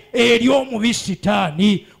otulokole eri omubi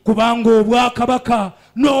Sitaani kubanga obwakabaka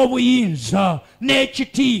n'obuyinza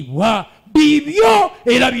n'ekitiibwa bibyo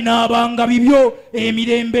era binaabanga bibyo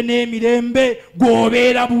emirembe n'emirembe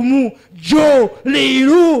gw'obeera bumu gyo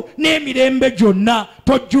leero n'emirembe gyonna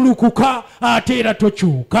tojjulukuka ate era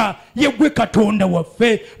tokyuka yegwe Katonda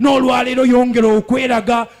waffe n'olwaleero yongera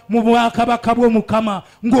okweraga mu bwakabaka bw'Omukama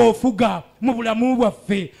ng'ofuga mu bulamu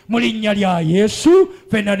bwaffe mu linnya lya Yesu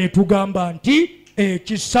ffenna ne tugamba nti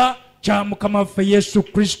ekisa kya Mukama waffe Yesu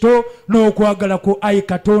Kristo n'okwagala ku ayi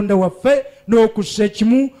Katonda waffe n'okussa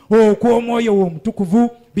ekimu okw'Omwoyo wo Omutukuvu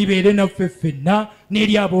bibeere naffe ffenna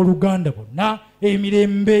n'eri abooluganda bonna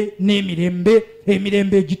emirembe n'emirembe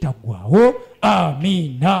emirembe egitaggwaawo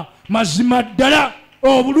amiina. Mazima ddala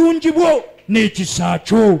obulungi bwo n'ekisa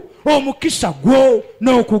kyo omukisa gwo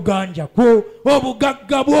n'okuganja kwo,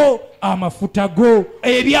 obugagga bwo, amafuta go,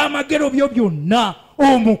 ebyamagero byo byonna,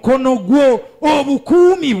 omukono gwo,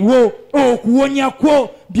 obukuumi bwo, okuwonya kwo,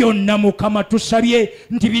 byonna Mukama tusabye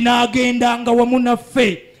nti binaagendanga wamu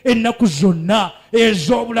naffe ennaku zonna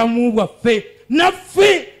ez'obulamu bwaffe.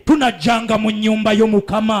 Naffe tunajjanga mu nnyumba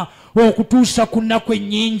y'Omukama okutuusa ku nnaku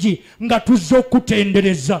ennyingi nga tuzze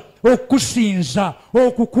okutendereza, okusinza,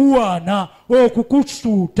 okukuwaana,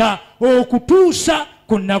 okukusuuta, okutuusa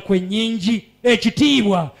ku nnaku ennyingi.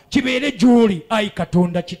 Ekitiibwa kibeere gy'oli, Ayi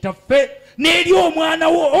Katonda Kitaffe, n'eri Omwana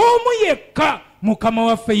wo omu yekka, Mukama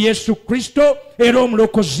waffe Yesu Kristo era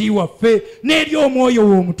omulokozi waffe, n'eri Omwoyo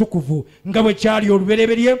wo Omutukuvu, nga bwe kyali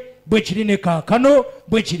olubereberye, bwe kiri ne kaakano,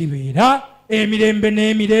 bwe kiribeera emirembe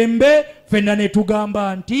n'emirembe. Ffenna ne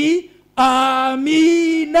tugamba nti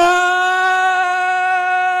amiina,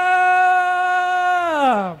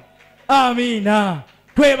 amiina.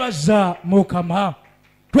 Twebaza Mukama,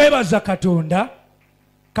 twebaza Katonda.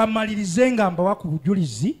 Kamalirize nga mbawa ku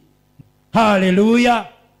bujulizi. Haleluya,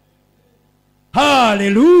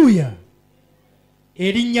 haleluya.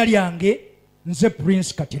 Erinnya lyange nze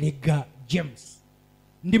Prince Katerega'S.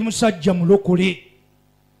 Ndi musajja mulokole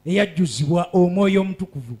eyajjuzibwa Omwoyo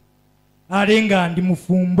Omutukuvu, ate nga ndi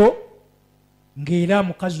mufumbo, ng'era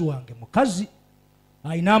mukazi wange mukazi,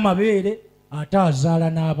 alina amabeere ate azaala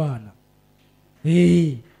n'abaana.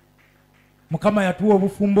 Mukama yatuwa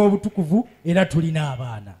obufumbo obutukuvu era tulina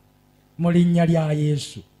abaana mu linnya lya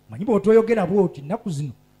Yesu. Manyi bw'otoyogera bw'oti nnaku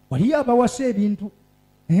zino waliyo abawasa ebintu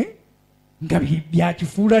nga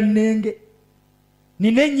byakifuula nnenge.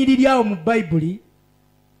 Nina ennyiriri awo mu Bayibuli,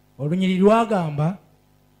 olunyiriri lwagamba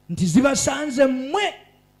nti zibasanze mmwe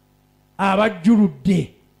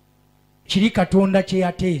abajjuludde kiri Katonda kye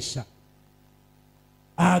yateesa,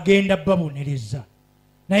 agenda babonereza.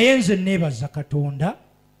 Naye nze neebaza Katonda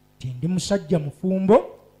nti ndi musajja mufumbo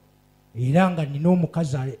era nga nina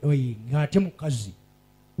omukazi ng'ate mukazi,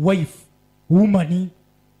 wife, woman,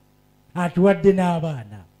 atuwadde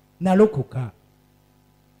n'abaana, nalokoka.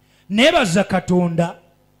 Neebaza Katonda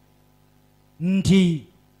nti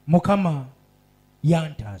Mukama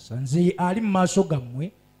yantaasa. Nze ali mu maaso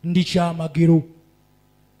gammwe ndi kyamagero.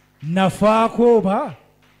 Nafaako oba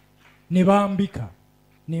ne bambika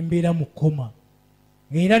ne mbeera mu koma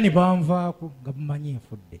era ne banvaako nga mumanyi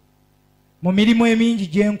nfudde. Mu mirimu emingi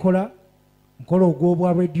gye nkola, nkola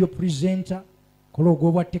ogw'obwa radio presenter, nkola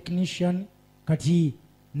ogw'obwa technician, kati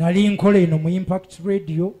nali nkola eno mu Impact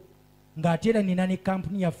Radio, ng'ate era nina ne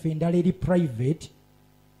kampuni yaffe endala eri private,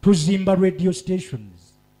 tuzimba radio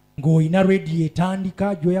stations. Ng'olina radio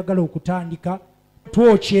etandika gy'oyagala okutandika,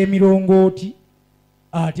 twokya emirongooti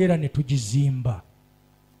ate era ne tugizimba.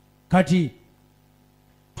 Kati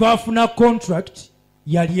twafuna contract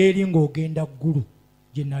yali eri ng'ogenda ggulu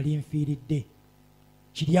gye nali nfiiridde.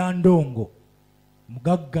 Kiryandongo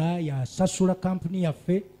mugagga yasasula kampuni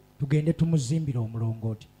yaffe tugende tumuzimbira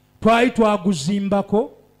omulongooti. Twali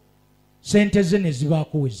twaguzimbako, sente ze ne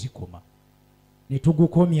zibaako we zikoma. Ne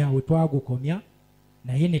tugukomya we twagukomya,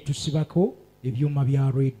 naye ne tusibako ebyuma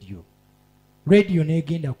bya radio. Radio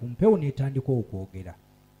n'egenda ku mpewo n'etandika okwogera.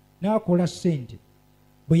 N'akola ssente.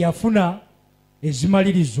 Bwe yafuna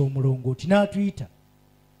ezimaliriza omulongooti n'atuyita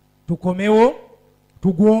tukomewo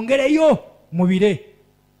tugwongereyo mu bire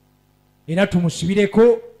era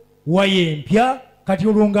tumusibireko waya empya. Kati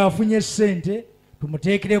olwo ng'afunye ssente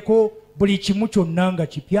tumuteekereko buli kimu kyonna nga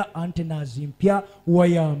kipya, antenas mpya,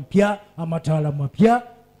 waya mpya, amataala mapya,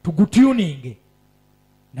 tugutuninge.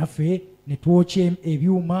 Naffe ne twokya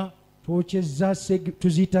ebyuma, twokyezza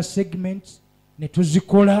tuziyita segments, ne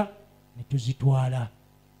tuzikola ne tuzitwala,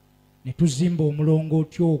 ne tuzimba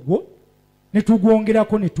omulongooti ogwo ne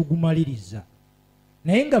tugwongerako ne tugumaliriza.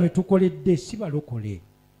 Naye nga bwe tukoledde si balokole.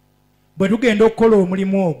 Bwe tugenda okukola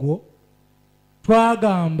omulimu ogwo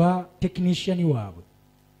twagamba technician waabwe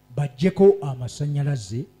bajjeko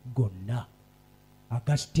amasannyalaze gonna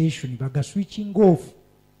aga station baga switching off,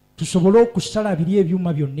 tusobole okusala biri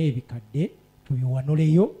ebyuma byonna ebikadde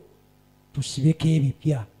tubiwanuleyo tusibeko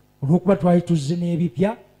ebipya. Olw'okuba twali tuzze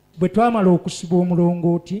n'ebipya, bwe twamala okusiba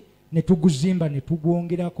omulongooti ne tuguzimba ne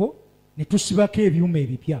tugwongerako ne tusibako ebyuma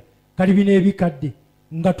ebipya. Kali bino ebikadde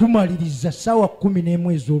nga tumaliriza ssaawa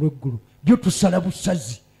 11 ez'olweggulu byo tusala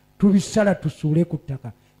busazi, tubisala tusuule ku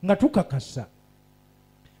ttaka nga tukakasa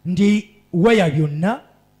ndi waya byonna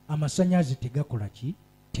amasannyalaze tegakola ki,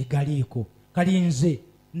 tegaliiko. Kali nze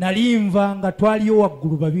nali nva nga twaliyo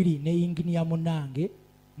waggulu babiri ne yinginiya munnange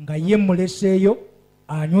nga ye muleseeyo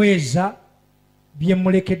anyweza bye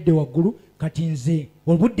mulekedde waggulu. Kati nze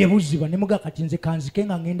obudde buziba ne muga, kati nze kanzike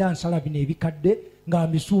nga ngenda nsala bino ebikadde nga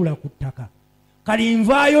mbisuula ku ttaka. kali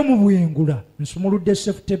nvaayo mu bwengula nsumuludde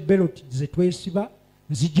safety belt ze twesiba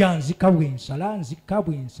nzija nzika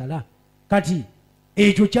bwensala kati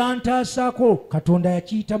ekyo kyantaasako Katonda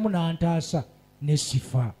yakiyitamu n'antaasa ne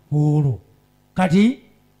sifa olwo kati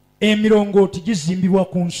emirongooti gizimbibwa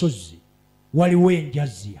ku nsozi waliwo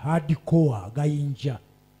enjazi hardcore agayinja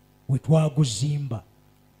we twaguzimba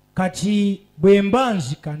kati bwe mba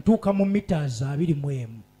nzika ntuuka mu meters 21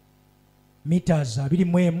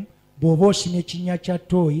 bw'oba osimye ekinnya kya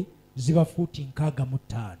tooyi ziba fuuti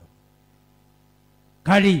 65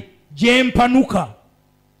 kale gye mpanuka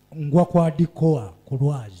ngwa kwa dikoa ku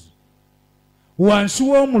lwazi wansi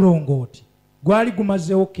w'omulongooti gwali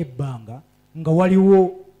gumazeewo kebbanga nga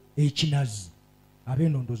waliwo ekinazi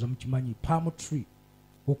ab'enondooza mukimanyi palm tree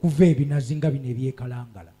okuva ebinazi nga bino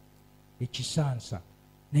ebyekalangala ekisansa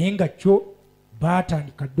naye nga kyo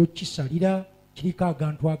baatandika dde okkisalira kiriko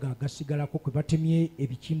agantu ago agasigalako kwe batemye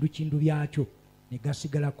ebikindukindu byakyo ne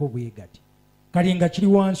gasigalako bwe gati kali nga kiri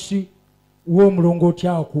wansi w'omulongooti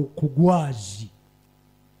awo ku gwazi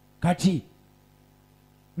kati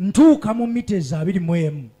ntuuka mu meters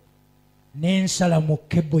 21 n'ensala mu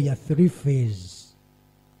kebo ya 3 phase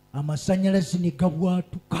amasannyalaze ne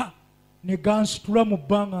gabwatuka ne gansitula mu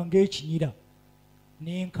bbanga ng'ekinyira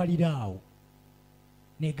n'enkalira awo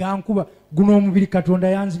ne gankuba guno omubiri Katonda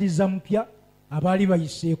yanziriza mupya abaali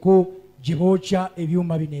bayiseeko gye bookya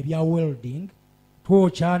ebyuma bino ebya welding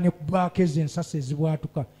twokya ne kubaako ezo ensasa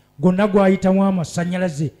ezibwatuka gonna gwayitamu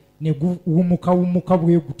amasannyalaze ne guwumuka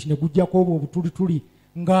bwe guti ne gujjako obwo obutulituli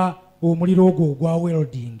nga omuliro ogwo ogwa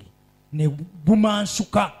welding ne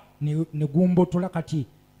bumansuka ne gumbotola kati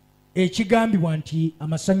ekigambibwa nti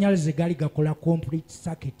amasannyalaze gaali gakola complete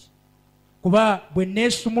circuit kuba bwe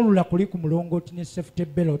neesumulula kuli ku mulongooti ne safety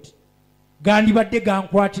belt gandibadde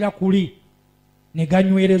gankwatira kuli ne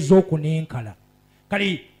ganywereza okwo n'enkala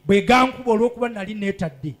kale bwe gankuba olw'okuba nali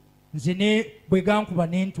neetadde nze bwe gankuba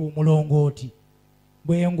nenta omulongooti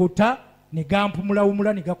bwe nguta ne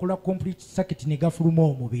gampumulawumula ne gakola complete circuit ne gafuluma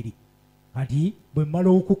omubiri kati bwe mmala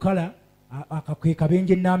okukala akakwe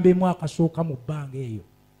kabenje ennamba emu akasooka mu bbanga eyo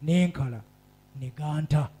n'enkala ne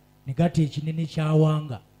ganta ne gata ekinene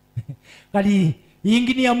kyawanga kali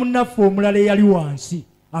yinginiya munnaffe omulala eyali wansi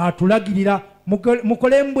atulagirira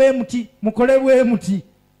mukole bwe muti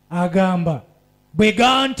agamba bwe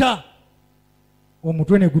ganta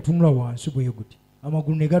omutwe ne gutunula wansi bwe guti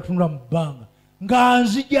amagulu ne gatunula mu bbanga nga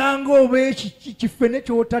nzijanga oba ekifene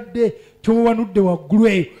kyotadde kyowanudde waggulu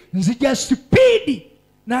eyo nzija sipiidi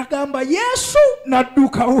n'agamba Yesu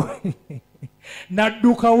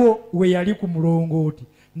naddukawo we yali ku mulongooti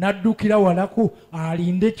naddukira walako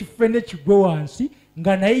alinde ekifene kigwe wansi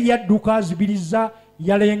nga naye yadduka azibiriza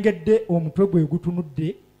yalengedde omutwe gwe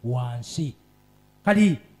gutunudde wansi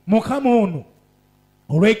kali Mukama ono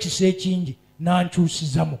olw'ekisa ekingi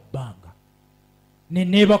nankyusiza mu bbanga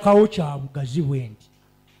neneebakawo kya bugazi bwe nti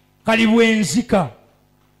kali bwenzika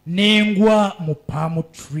nengwa mu palm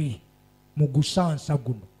tree mu gusansa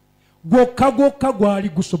guno gwokka gwali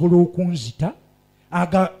gusobola okunzita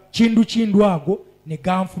kindu ago ne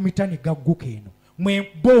ganfumita ne gagguka eno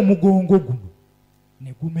mweba omugongo guno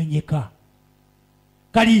ne gumenyeka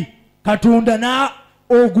kali Katonda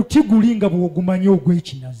oguti guli nga bw'ogumanyi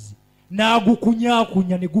ogw'ekinazi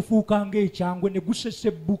n'agukunyakunya ne gufuuka ng'ekyangwe ne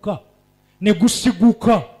gusesebbuka ne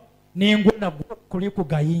gusiguka n'engwa nagwo kuli ku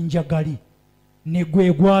gayinja gali ne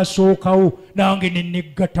gwe gwasookawo nange ne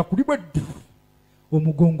neggata kuli bwe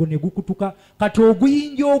omugongo ne gukutuka kati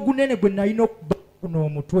oguyinja ogunene gwe nalina okuba kuno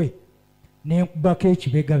omutwe nenkubako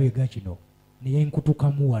ekibegabega kino naye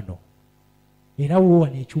nkutukamu wano era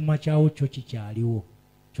wowano ekyuma kyawo kyo kikyaliwo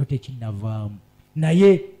kyo tekinnavaamu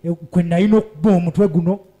naye kwe nalina okuba omutwe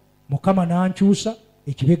guno Mukama nankyusa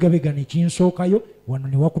ekibegabega ne kinsookayo wano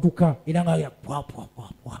ne wakutuka era nga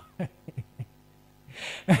pwapwapwapwa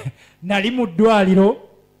nali mu ddwaliro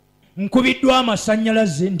nkubiddwa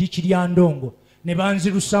amasannyalaze ndi Kiryandongo ne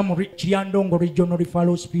banzirusa mu Kiryandongo Regional Referral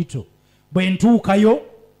Hospital bwe ntuukayo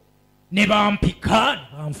ne bampika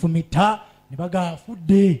ne banfumita ne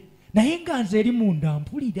bagafudde naye nga nze eri munda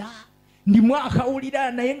mpulira ndimu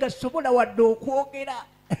akawulira naye nga sobola wadde okwogera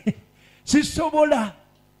sisobola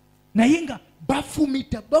naye nga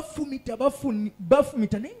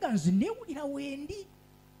bafumita naye nga nze neewulira wendi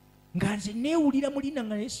nga nze neewulira mulina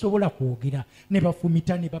nga nesobola kwogera ne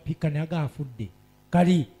bafumita ne bapika naye agafudde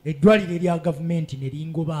kali eddwaliro erya gavumenti ne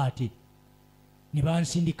lingoba ate ne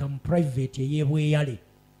bansindika mu private ey'ebweyale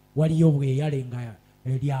waliyo bweyale nga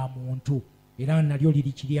lya muntu era nalyo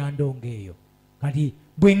liri Kiryandongo eyo kati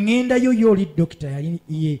bwe ŋŋendayo y'oli dokita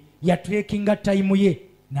yatrekinga tayimu ye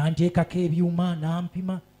nanteekako ebyuma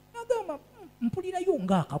nampima nagamba mpulirayo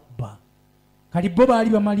ng'akakuba kali bo baali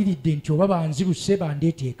bamaliridde nti oba banziruse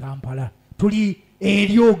bandeeta e Kampala tuli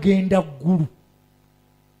eri ogenda ggulu.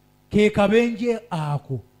 Ke kabenje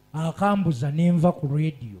ako akambuza nenva ku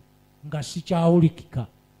radio nga sikyawulikika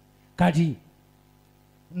kati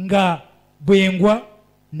nga bwengwa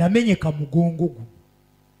namenyeka mugongo guno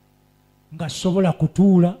nga sobola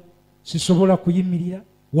kutuula sisobola kuyimirira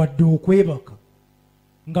wadde okwebaka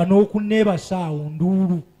nga n'okuneeba saawo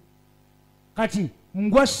nduulu. Kati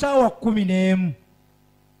ngwa ssaawa 11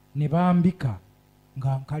 ne bambika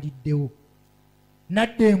nga nkaliddewo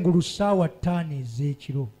nadde engulu ssaawa 5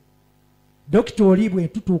 ez'ekiro. Dokita oli bwe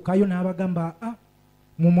tutuukayo n'abagamba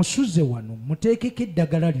mumusuze wano muteekeko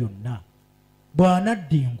eddagala lyonna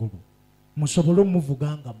bw'anadda engulu musobole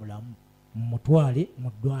omuvuga nga mulamu mumutwale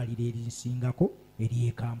mu ddwaliro erinsingako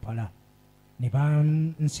ery'e Kampala. Ne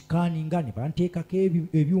bansikaninga ne banteekako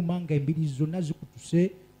ebyuma nga embiri zonna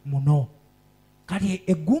zikutuse muno. Kati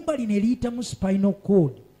eggumba lino eriyitamu spinal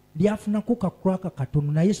cord lyafunako kakuraka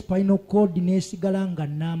katono naye spinal cord nesigala nga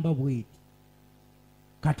namba bweti.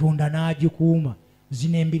 Katonda n'agikuuma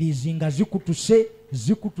zino embirizi nga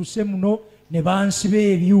zikutuse muno ne bansiba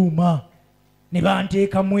ebyuma ne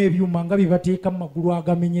banteekamu ebyuma nga bye bateeka mu magulu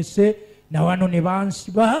agamenyese na wano ne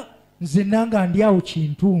bansiba nzenna nga ndi awo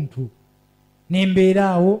kintuntu ne mbeera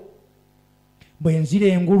awo bwe nzira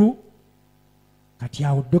engulu. Kati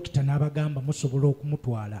awo dokita n'abagamba musobola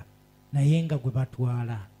okumutwala naye nga gwe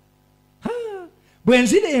batwala. Bwe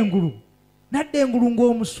nzira engulu nadde engulu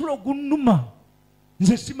ng'omusulo gunnuma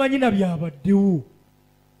nze simanyi na byabaddewo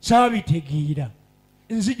saabitegeera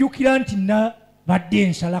nzijukira nti nabadde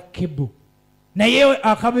nsala kebo naye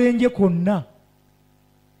akabenje konna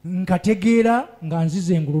nkategeera nga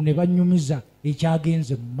nziza engulu ne bannyumiza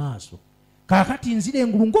ekyagenze mu maaso. Kaakati nzira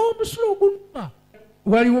engulu ng'omusulo gunnuma.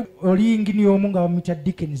 Waliwo oliyingini omu nga bamuyita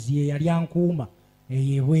Dickens ye yali ankuuma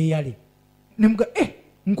eyebweyale nemuga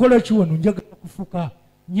nkola ki wano njagala kufuka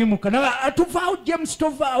nyimuka atuvaawo James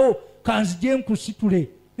tovaawo kanzije nkusitule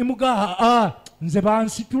nemuga nze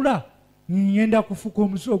bansitula ngenda kufuka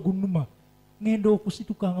omusulo gunnuma ngenda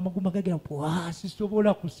okusituka nga maguma gagera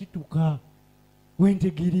sisobola kusituka.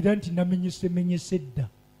 Wentegeerera nti namenyesemenyese dda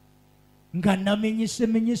nga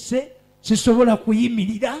namenyesemenyese sisobola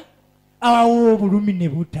kuyimirira. Awo obulumi ne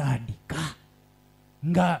butandika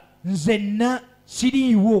nga nzenna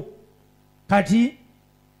siriiwo. Kati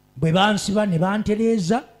bwe bansiba ne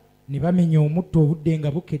bantereeza ne bamenya omutto obudde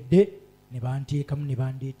nga bukedde ne banteekamu ne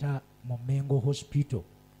bandeeta mu Mengo Hospital.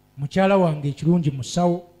 Mukyala wange ekirungi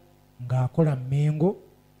musawo ng'akola Mengo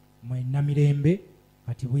mu Namirembe.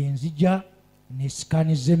 Kati bwe nzija ne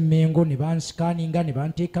sikaaniza Mengo ne bansikaninga ne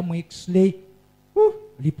banteeka mu X-ray.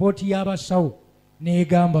 Lipooti y'abasawo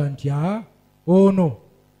negamba nti ono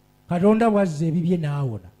Katonda bwazza ebibye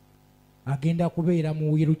n'awona agenda kubeera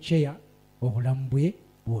mu wheelchair obulamu bwe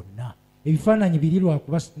bwonna. Ebifaananyi biri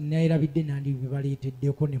lwakuba nayerabidde nandi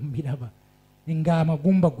bibaleeteddeko ne mubiraba nga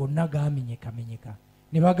amagumba gonna gamenyekamenyeka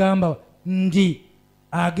ne bagamba nti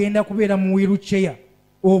agenda kubeera mu wheelchair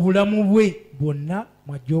obulamu bwe bwonna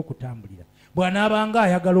mwajja okutambulira. Bw'anaabanga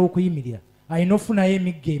ayagala okuyimirira alina ofunayo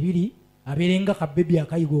emigga ebiri abeerenga kabebi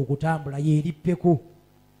akayiga okutambula yeerippeko.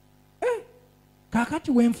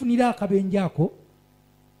 Kaakati wenfunira akabenje ako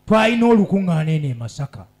twalina olukuŋŋaana eno e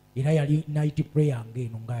Masaka era yali night prayer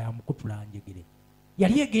ng'eno nga ya Mukutulanjegere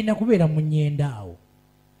yali egenda kubeera mu nnyenda awo.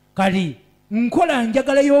 Kali nkola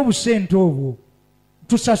njagala y'obusente obwo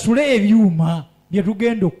tusasule ebyuma bye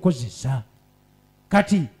tugenda okukozesa.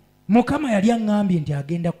 Kati Mukama yali aŋŋambye nti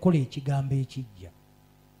agenda kukola ekigambo ekijja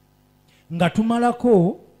nga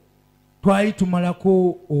twali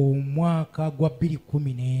tumalako omwaka gwa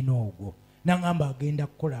 2014 ogwo n'aŋŋamba agenda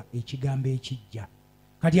kukola ekigambo ekijja.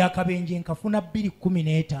 Kati akabenje nkafuna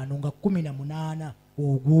 2015 nga 18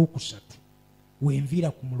 ogwokusatu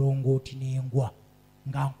wenviira ku mulongooti n'engwa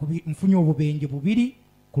nga nfunye obubenje 2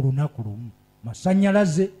 ku lunaku lumu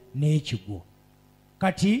masannyalaze n'ekigwo.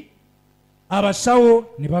 Kati abasawo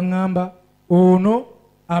ne baŋŋamba ono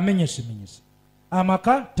amenyesemenyese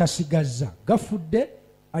amaka tasigazza gafudde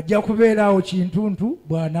ajja kubeera awo kintuntu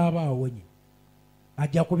bw'anaaba awonye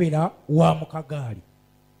ajja kubeera wa mukagaali.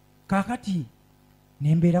 Kaakati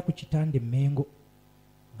nembeera ku kitanda Mengo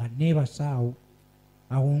nga neebasaawo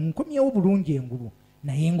awo nkomyewo bulungi engulu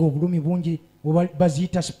naye ng'obulumi bungi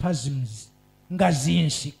baziyita spasms nga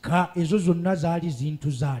zinsika ezo zonna zaali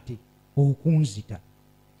zintuzaate okunzita.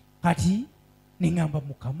 Kati neŋŋamba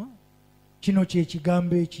Mukama kino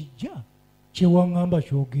kyekigambo ekijja kyewaŋŋamba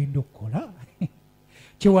kyogenda okukola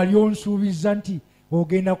kyewali onsuubiza nti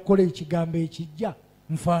ogenda kukola ekigambo ekijja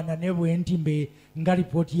nfaanane bwe nti mbe nga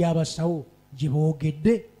lipooti y'abasawo gye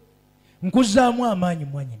boogedde. Nkuzaamu amaanyi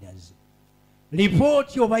mwanyinaze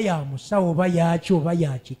lipooti oba ya musawo oba yaki oba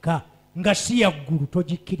yakika nga si yaggulu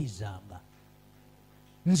togikkirizanga.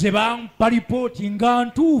 Nze bampa lipooti nga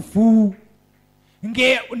ntuufu,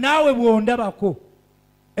 naawe bw'ondabako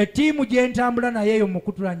ettiimu gye ntambula naye eyo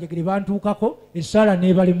Mukutulanjegere bantuukako essaala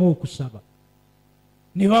n'ebalemu okusaba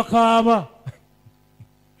ne bakaaba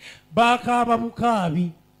bakaaba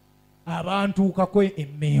bukaabi, abantuukako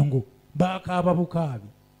emmengo bakaaba bukaabi.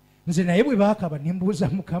 Nze naye bwe bakaaba ne mbuuza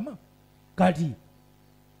Mukama, kati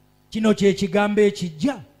kino kye kigambo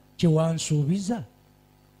ekijja kye wansuubiza?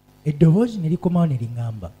 Eddoboozi ne likomawo ne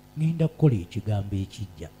liŋŋamba, ŋŋenda kukola ekigambo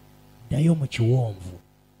ekijja, ddayo mu kiwonvu.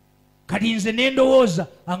 Kati nze ne ndowooza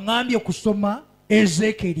aŋŋambye kusoma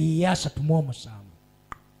Ezeekeri 37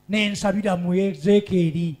 ne nsabira mu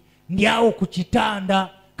Ezeekeri, ndi awo ku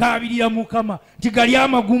kitanda kaabirira Mukama nti gali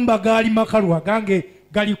amagumba gaali makalu agange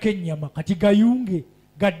galiko ennyama, kati gayunge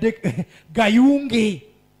gayunge,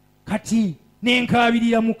 kati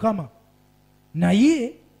nenkaabirira Mukama.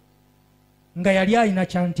 Naye nga yali alina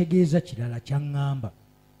kyantegeeza kirala kyaŋŋamba.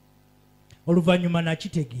 Oluvannyuma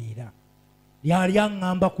nakitegeera, yali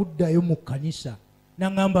aŋŋamba kuddayo mu kkanisa,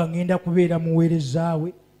 naŋŋamba ŋŋenda kubeera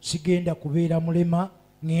muweerezaawe, sigenda kubeera mulema,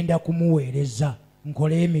 ŋŋenda kumuweereza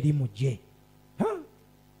nkole emirimu gye.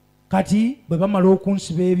 Kati bwe bamala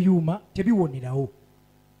okunsiba ebyuma tebiwonerawo,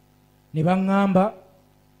 ne baŋŋamba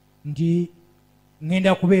nti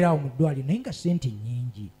ŋŋenda kubeera awo mu ddwaliro, naye nga ssente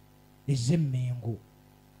nnyingi ez'emmengo,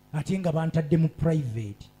 ate nga bantadde mu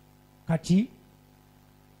private. Kati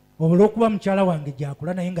olw'okuba mukyala wange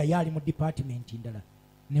gy'akola naye nga yaali mu dipaatimenti ndala,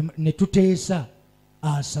 ne tuteesa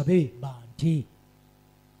asabe bante,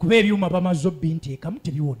 kuba ebyuma bamaze obbinteekamu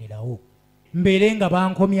tebiwonerawo, mbeere nga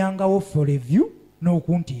bankomyangawo for review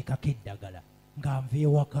n'okunteekako eddagala nga nva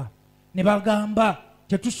ewaka. Ne bagamba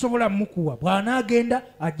tetusobola mukuwa, bw'anaagenda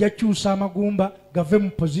ajja kyusa amagumba gave mu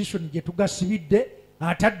position gye tugasibidde,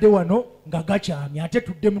 atadde wano nga gakyamye, ate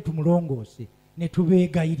tuddemu tumulongoose. Ne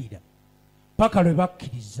tubeegayirira paka lwe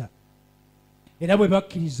bakkiriza. Era bwe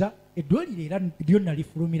bakkiriza, eddwaliro era lyonna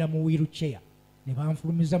lifulumira mu wheelchair, ne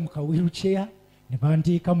banfulumiza mu ka wheelchair, ne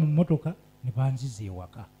banteeka mu mmotoka, ne banziza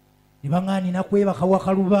ewaka. Ne baŋŋaanira kwebaka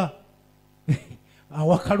Wakaluba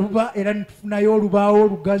awakaluba, era netufunayo olubaawo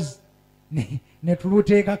olugazi ne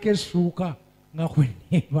tuluteekako essuuka nga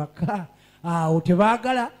kwenebaka. Awo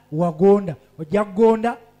tebaagala wagonda, ojja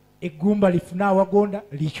kugonda eggumba lifune awagonda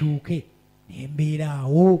likyuke, nembeera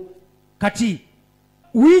awo. Kati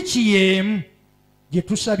wiiki y'emu gye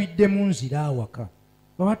tusabiddemu nzira awaka,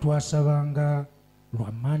 baba twasabanga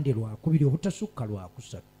lwa Mande lwakubiri obutasukka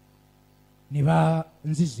lwakusatu, ne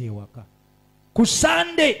banziza ewaka. Ku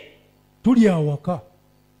Sande tuli awaka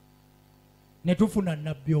ne tufuna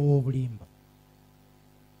nnabbi ow'obulimba,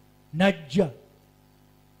 najja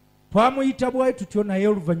twamuyita bwayi tutyo, naye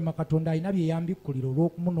oluvannyuma Katonda alina bye yambikkulira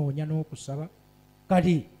olw'okumunoonya n'okusaba.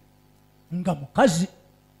 Kati nga mukazi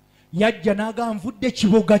yajja n'agamba nvudde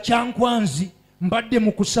kiboga kya Nkwanzi, mbadde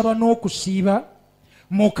mu kusaba n'okusiiba,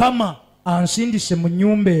 Mukama ansindise mu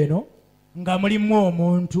nnyumba eno nga mulimu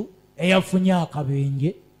omuntu eyafunye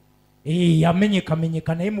akabenje,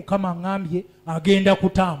 yamenyekamenyeka, naye Mukama aŋŋambye agenda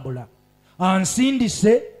kutambula,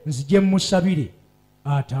 ansindise nzije musabire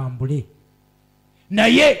atambule,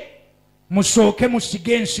 naye musooke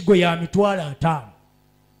musige ensigo ya $50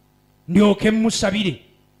 ndyoke musabire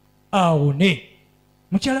awone.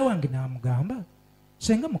 Mukyala wange n'amugamba,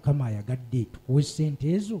 senga Mukama ayagadde tukuwe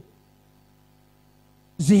ssente ezo,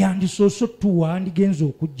 ze yandisoose otuwa, wandigenza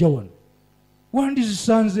okujja wano,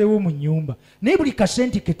 wandizisanzeewo mu nnyumba, naye buli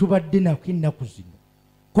kasente ke tubadde nako ennaku zino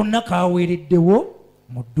konna kaweereddewo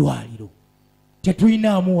mu ddwaliro,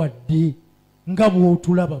 tetuyinaamu wadde nga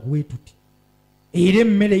bw'otulaba bwe tuti, era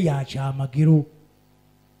emmere ya kyamagero,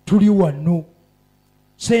 tuli wano,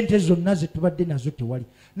 sente zonna ze tubadde nazo tewali.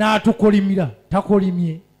 N'atukolimira,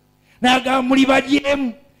 takolimye, n'agamba muli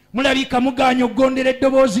bajeemu, mulabika muganya okugondera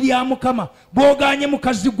eddoboozi lya Mukama, bw'oganye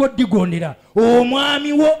mukazi gwo digondera,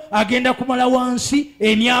 omwami wo agenda kumala wansi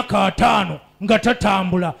emyaka 5 nga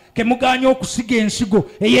tatambula, ke muganya okusiga ensigo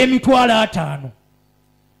ey'emitwalo 5.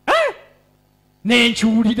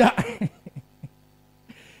 Nenkiwulira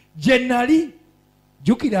gye nali,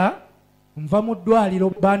 jjukira nva mu ddwaliro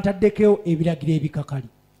bantaddeko ebiragiro ebikakali,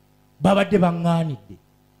 babadde baŋŋaanidde.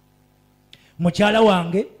 Mukyala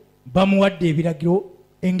wange bamuwadde ebiragiro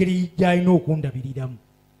engeri gy'alina okundabiriramu.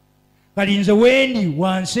 Kali nze wendi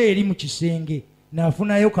wansi eri mu kisenge,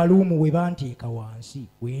 nafunayo kaluumu we banteeka wansi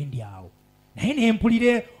wendi awo, naye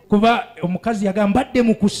nempulire kuba omukazi yagamba mbadde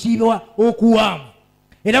mu kusiiba okuwaamu,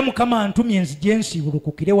 era Mukama antumye nzije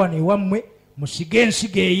nsiibulukukire wano ewammwe, musige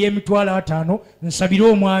ensigo ey'emitwalo 5 nsabire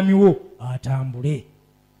omwami wo atambule.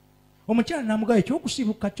 omukyala n'amugamba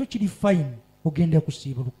ekyokusiibuka kyo kiri fine ogenda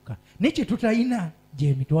kusiibuluka naye kye tutalina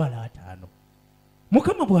gy'emitwalo 5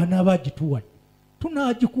 mukama bw'anaaba agituwadde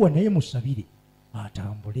tunaagikuwa naye musabire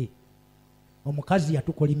atambule. Omukazi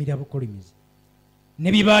yatukolimira bukolimizi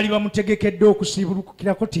ne bye baali bamutegekedde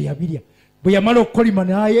okusiibulukirako teyabirya. Bwe yamala okukolima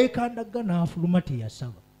n'ayeekandaga n'afuluma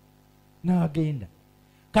teyasaba n'agenda.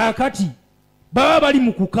 Kaakati baba bali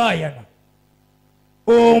mu kukaayana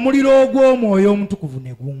omuliro ogw'omwoyo omutukuvu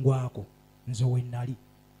ne gungwako. Nze we nnali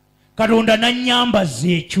Katonda n'annyambaza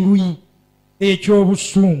ekiruyi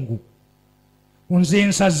eky'obusungu. Nze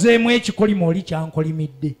nsazeemu ekikolimo oli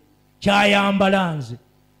kyankolimidde kyayambala nze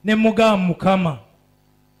ne mugamba Mukama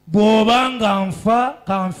bw'oba nga nfa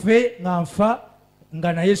kanfe nga nfa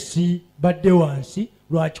nga naye si badde wansi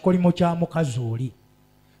lwa kikolimo kya mukazi oli.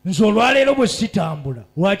 Nze olwaleero bwe sitambula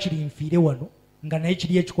lwakiri nfiire wano nga naye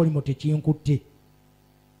kiri ekikolimo tekinkutte.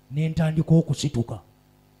 Ne ntandika okusituka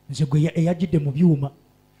nze gwe eyajjidde mu byuma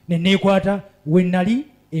ne neekwata we nali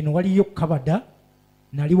eno waliyo kabada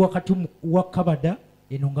nali wakati wa kabada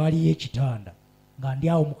eno nga waliyo ekitanda nga ndi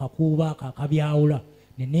awo mu kakuuba ako akabyawula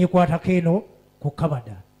ne neekwatako eno ku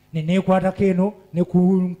kabada ne neekwatako eno ne ku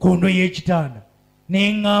nkondo y'ekitanda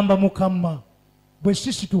ne ŋŋamba Mukama bwe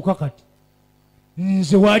sisituka kati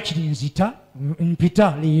nze waakiri nzita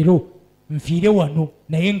mpita leero nfiire wano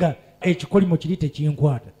naye nga ekikolimo kiri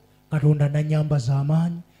tekinkwata. Katonda nanyambaza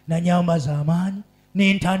amaanyi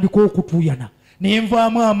ne ntandika okutuyana ne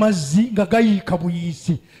nvaamu amazzi nga gayiika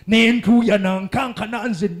buyiisi ne ntuyana nkankana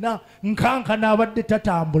nzenna nkankana abadde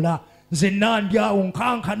tatambula nzenna ndi awo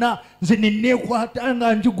nkankana nze ne neekwata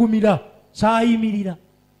nga njugumira saayimirira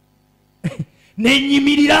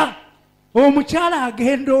nenyimirira. Omukyala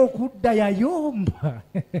agenda okudda yayomba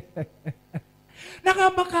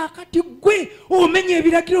nagamba kaakati gwe omenya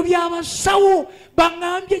ebiragiro by'abasawo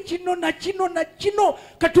baŋŋambye kino na kino na kino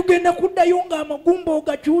katugenda kuddayo ng'amagumba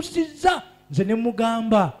ogakyusizza. Nze ne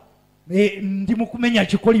mugamba ndi mu kumenya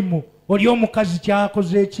kikolimo oli omukazi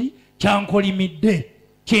kyakoze ki kyankolimidde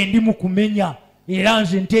kye ndi mu kumenya era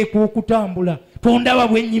nze nteekwa okutambula. Tondaba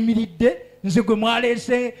bwe nnyimiridde nze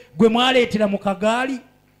gwe mwaleetera mu kagaali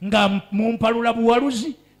nga mumpalula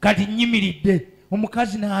buwaluzi kati nnyimiridde.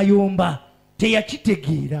 Omukazi n'ayomba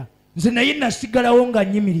teyakitegeera. Nze naye nasigalawo nga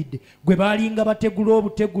nnyimiridde gwe baalinga bategula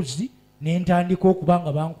obuteguzi ne ntandika okuba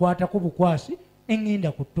nga bankwatako bukwasi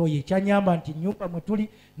engenda ku ttooyi ekyanyamba nti nnyumba mwe tuli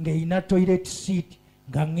ng'erina toilet seat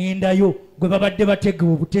nga ŋŋendayo gwe babadde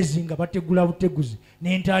bategula obutezi nga bategula buteguzi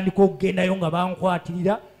ne ntandika okugendayo nga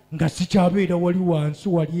bankwatirira nga sikyabeera wali wansi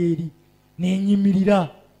wali eri ne nnyimirira.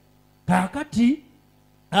 Kaakati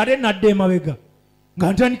ate nadde emabega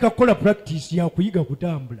nga ntandika kukola practice ya kuyiga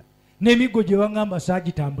kutambula n'emiggo gye baŋŋamba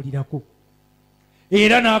saagitambulirako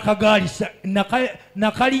era n'akagaali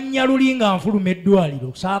nakalinnya luli nga nfuluma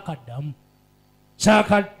eddwaliro saakaddamu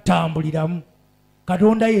saakatambuliramu.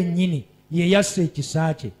 Katonda yennyini ye yassa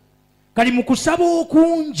ekisa kye. Kali mu kusaba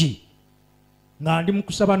okungi nga ndi mu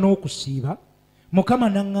kusaba n'okusiiba Mukama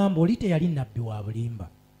n'aŋŋamba oli teyali nnabbi wa bulimba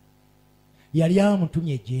yali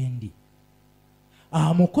amutumye gye ndi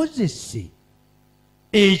amukozese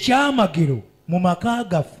ekyamagero mu maka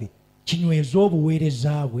gaffe kinyweza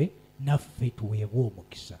obuweereza bwe naffe tuweebwe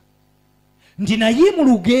omukisa. Nti naye mu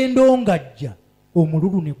lugendo ng'ajja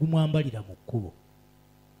omululu ne gumwambalira mu kkubo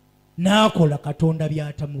n'akola Katonda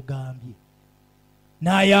by'atamugambye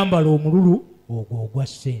n'ayambala omululu ogwo ogwa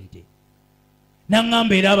ssente.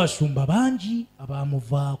 N'aŋŋamba era abasumba bangi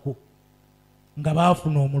abaamuvaako nga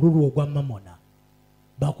baafuna omululu ogwa mamona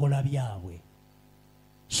bakola byabwe.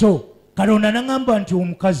 So Katonda n'aŋŋamba nti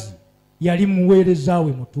omukazi yali muweereza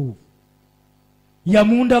we mutuufu.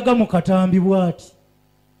 Yamundaga mu katambi bw'ati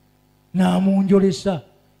n'amunjolesa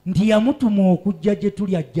nti yamutuma okujja gye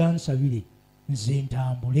tuli ajja nsabire nze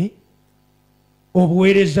ntambule.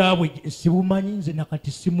 Obuweereza bwe sibumanyi nze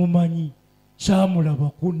nakati simumanyi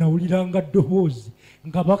saamulabako nawuliranga ddoboozi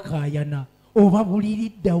nga bakaayana oba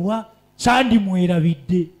buliriddawa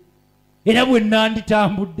sandimwerabidde era bwe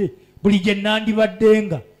nanditambudde buli gye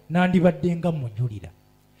nandibaddenga mujulira.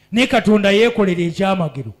 Naye Katonda yeekolera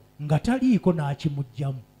ekyamagero nga taliiko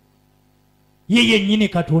n'akimugjamu. Ye yennyini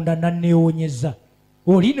Katonda nanneewonyeza.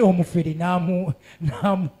 Olina omufere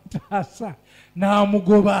n'amutaasa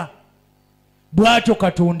n'amugoba. Bw'atyo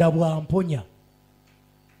Katonda bw'amponya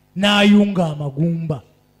n'ayunga amagumba.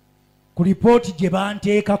 Ku lipooti gye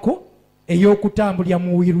banteekako ey'okutambulira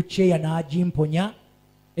mu wiruceya n'agimponya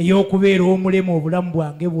ey'okubeera omulema obulamu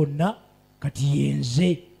bwange bwonna kati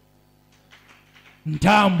yenze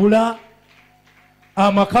ntambula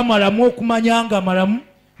amaka malamu okumanya nga malamu.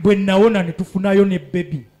 Bwe nawona ne tufunayo ne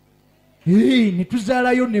bebi ne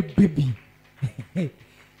tuzaalayo ne bebi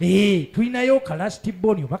tulinayo kalasiti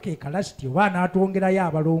boni oba ke kalasiti oba anaatwongerayo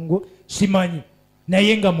abalongo simanyi,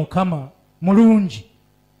 naye nga Mukama mulungi.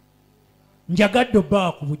 Njagadde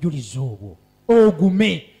obba ku bujulizi obwo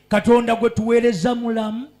ogume. Katonda gwe tuweereza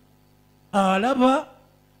mulamu, alaba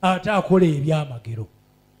ate akola ebyamagero,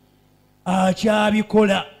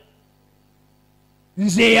 akyabikola.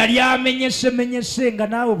 Nze yali amenyesemenyese nga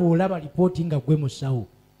naawe bw'olaba lipooti nga gwe musawo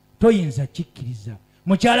toyinza kikkiriza.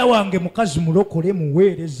 Mukyala wange mukazi mulokole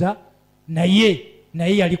muweereza, naye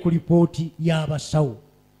yali ku lipooti y'abasawo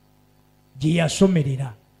gye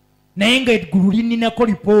yasomerera, naye nga eggulu lininako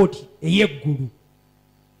lipooti ey'eggulu.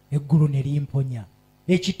 Eggulu ne limponya.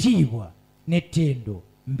 Ekitiibwa n'ettendo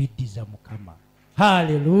mbiddiza Mukama.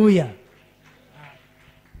 Haleluya.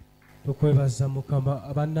 Tukwebaza Mukama.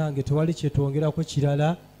 Abannange tewali kyetwongerako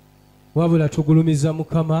kirala wabula tugulumiza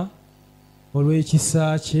Mukama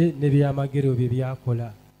olw'ekisa kye n'ebyamagero bye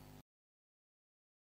byakola.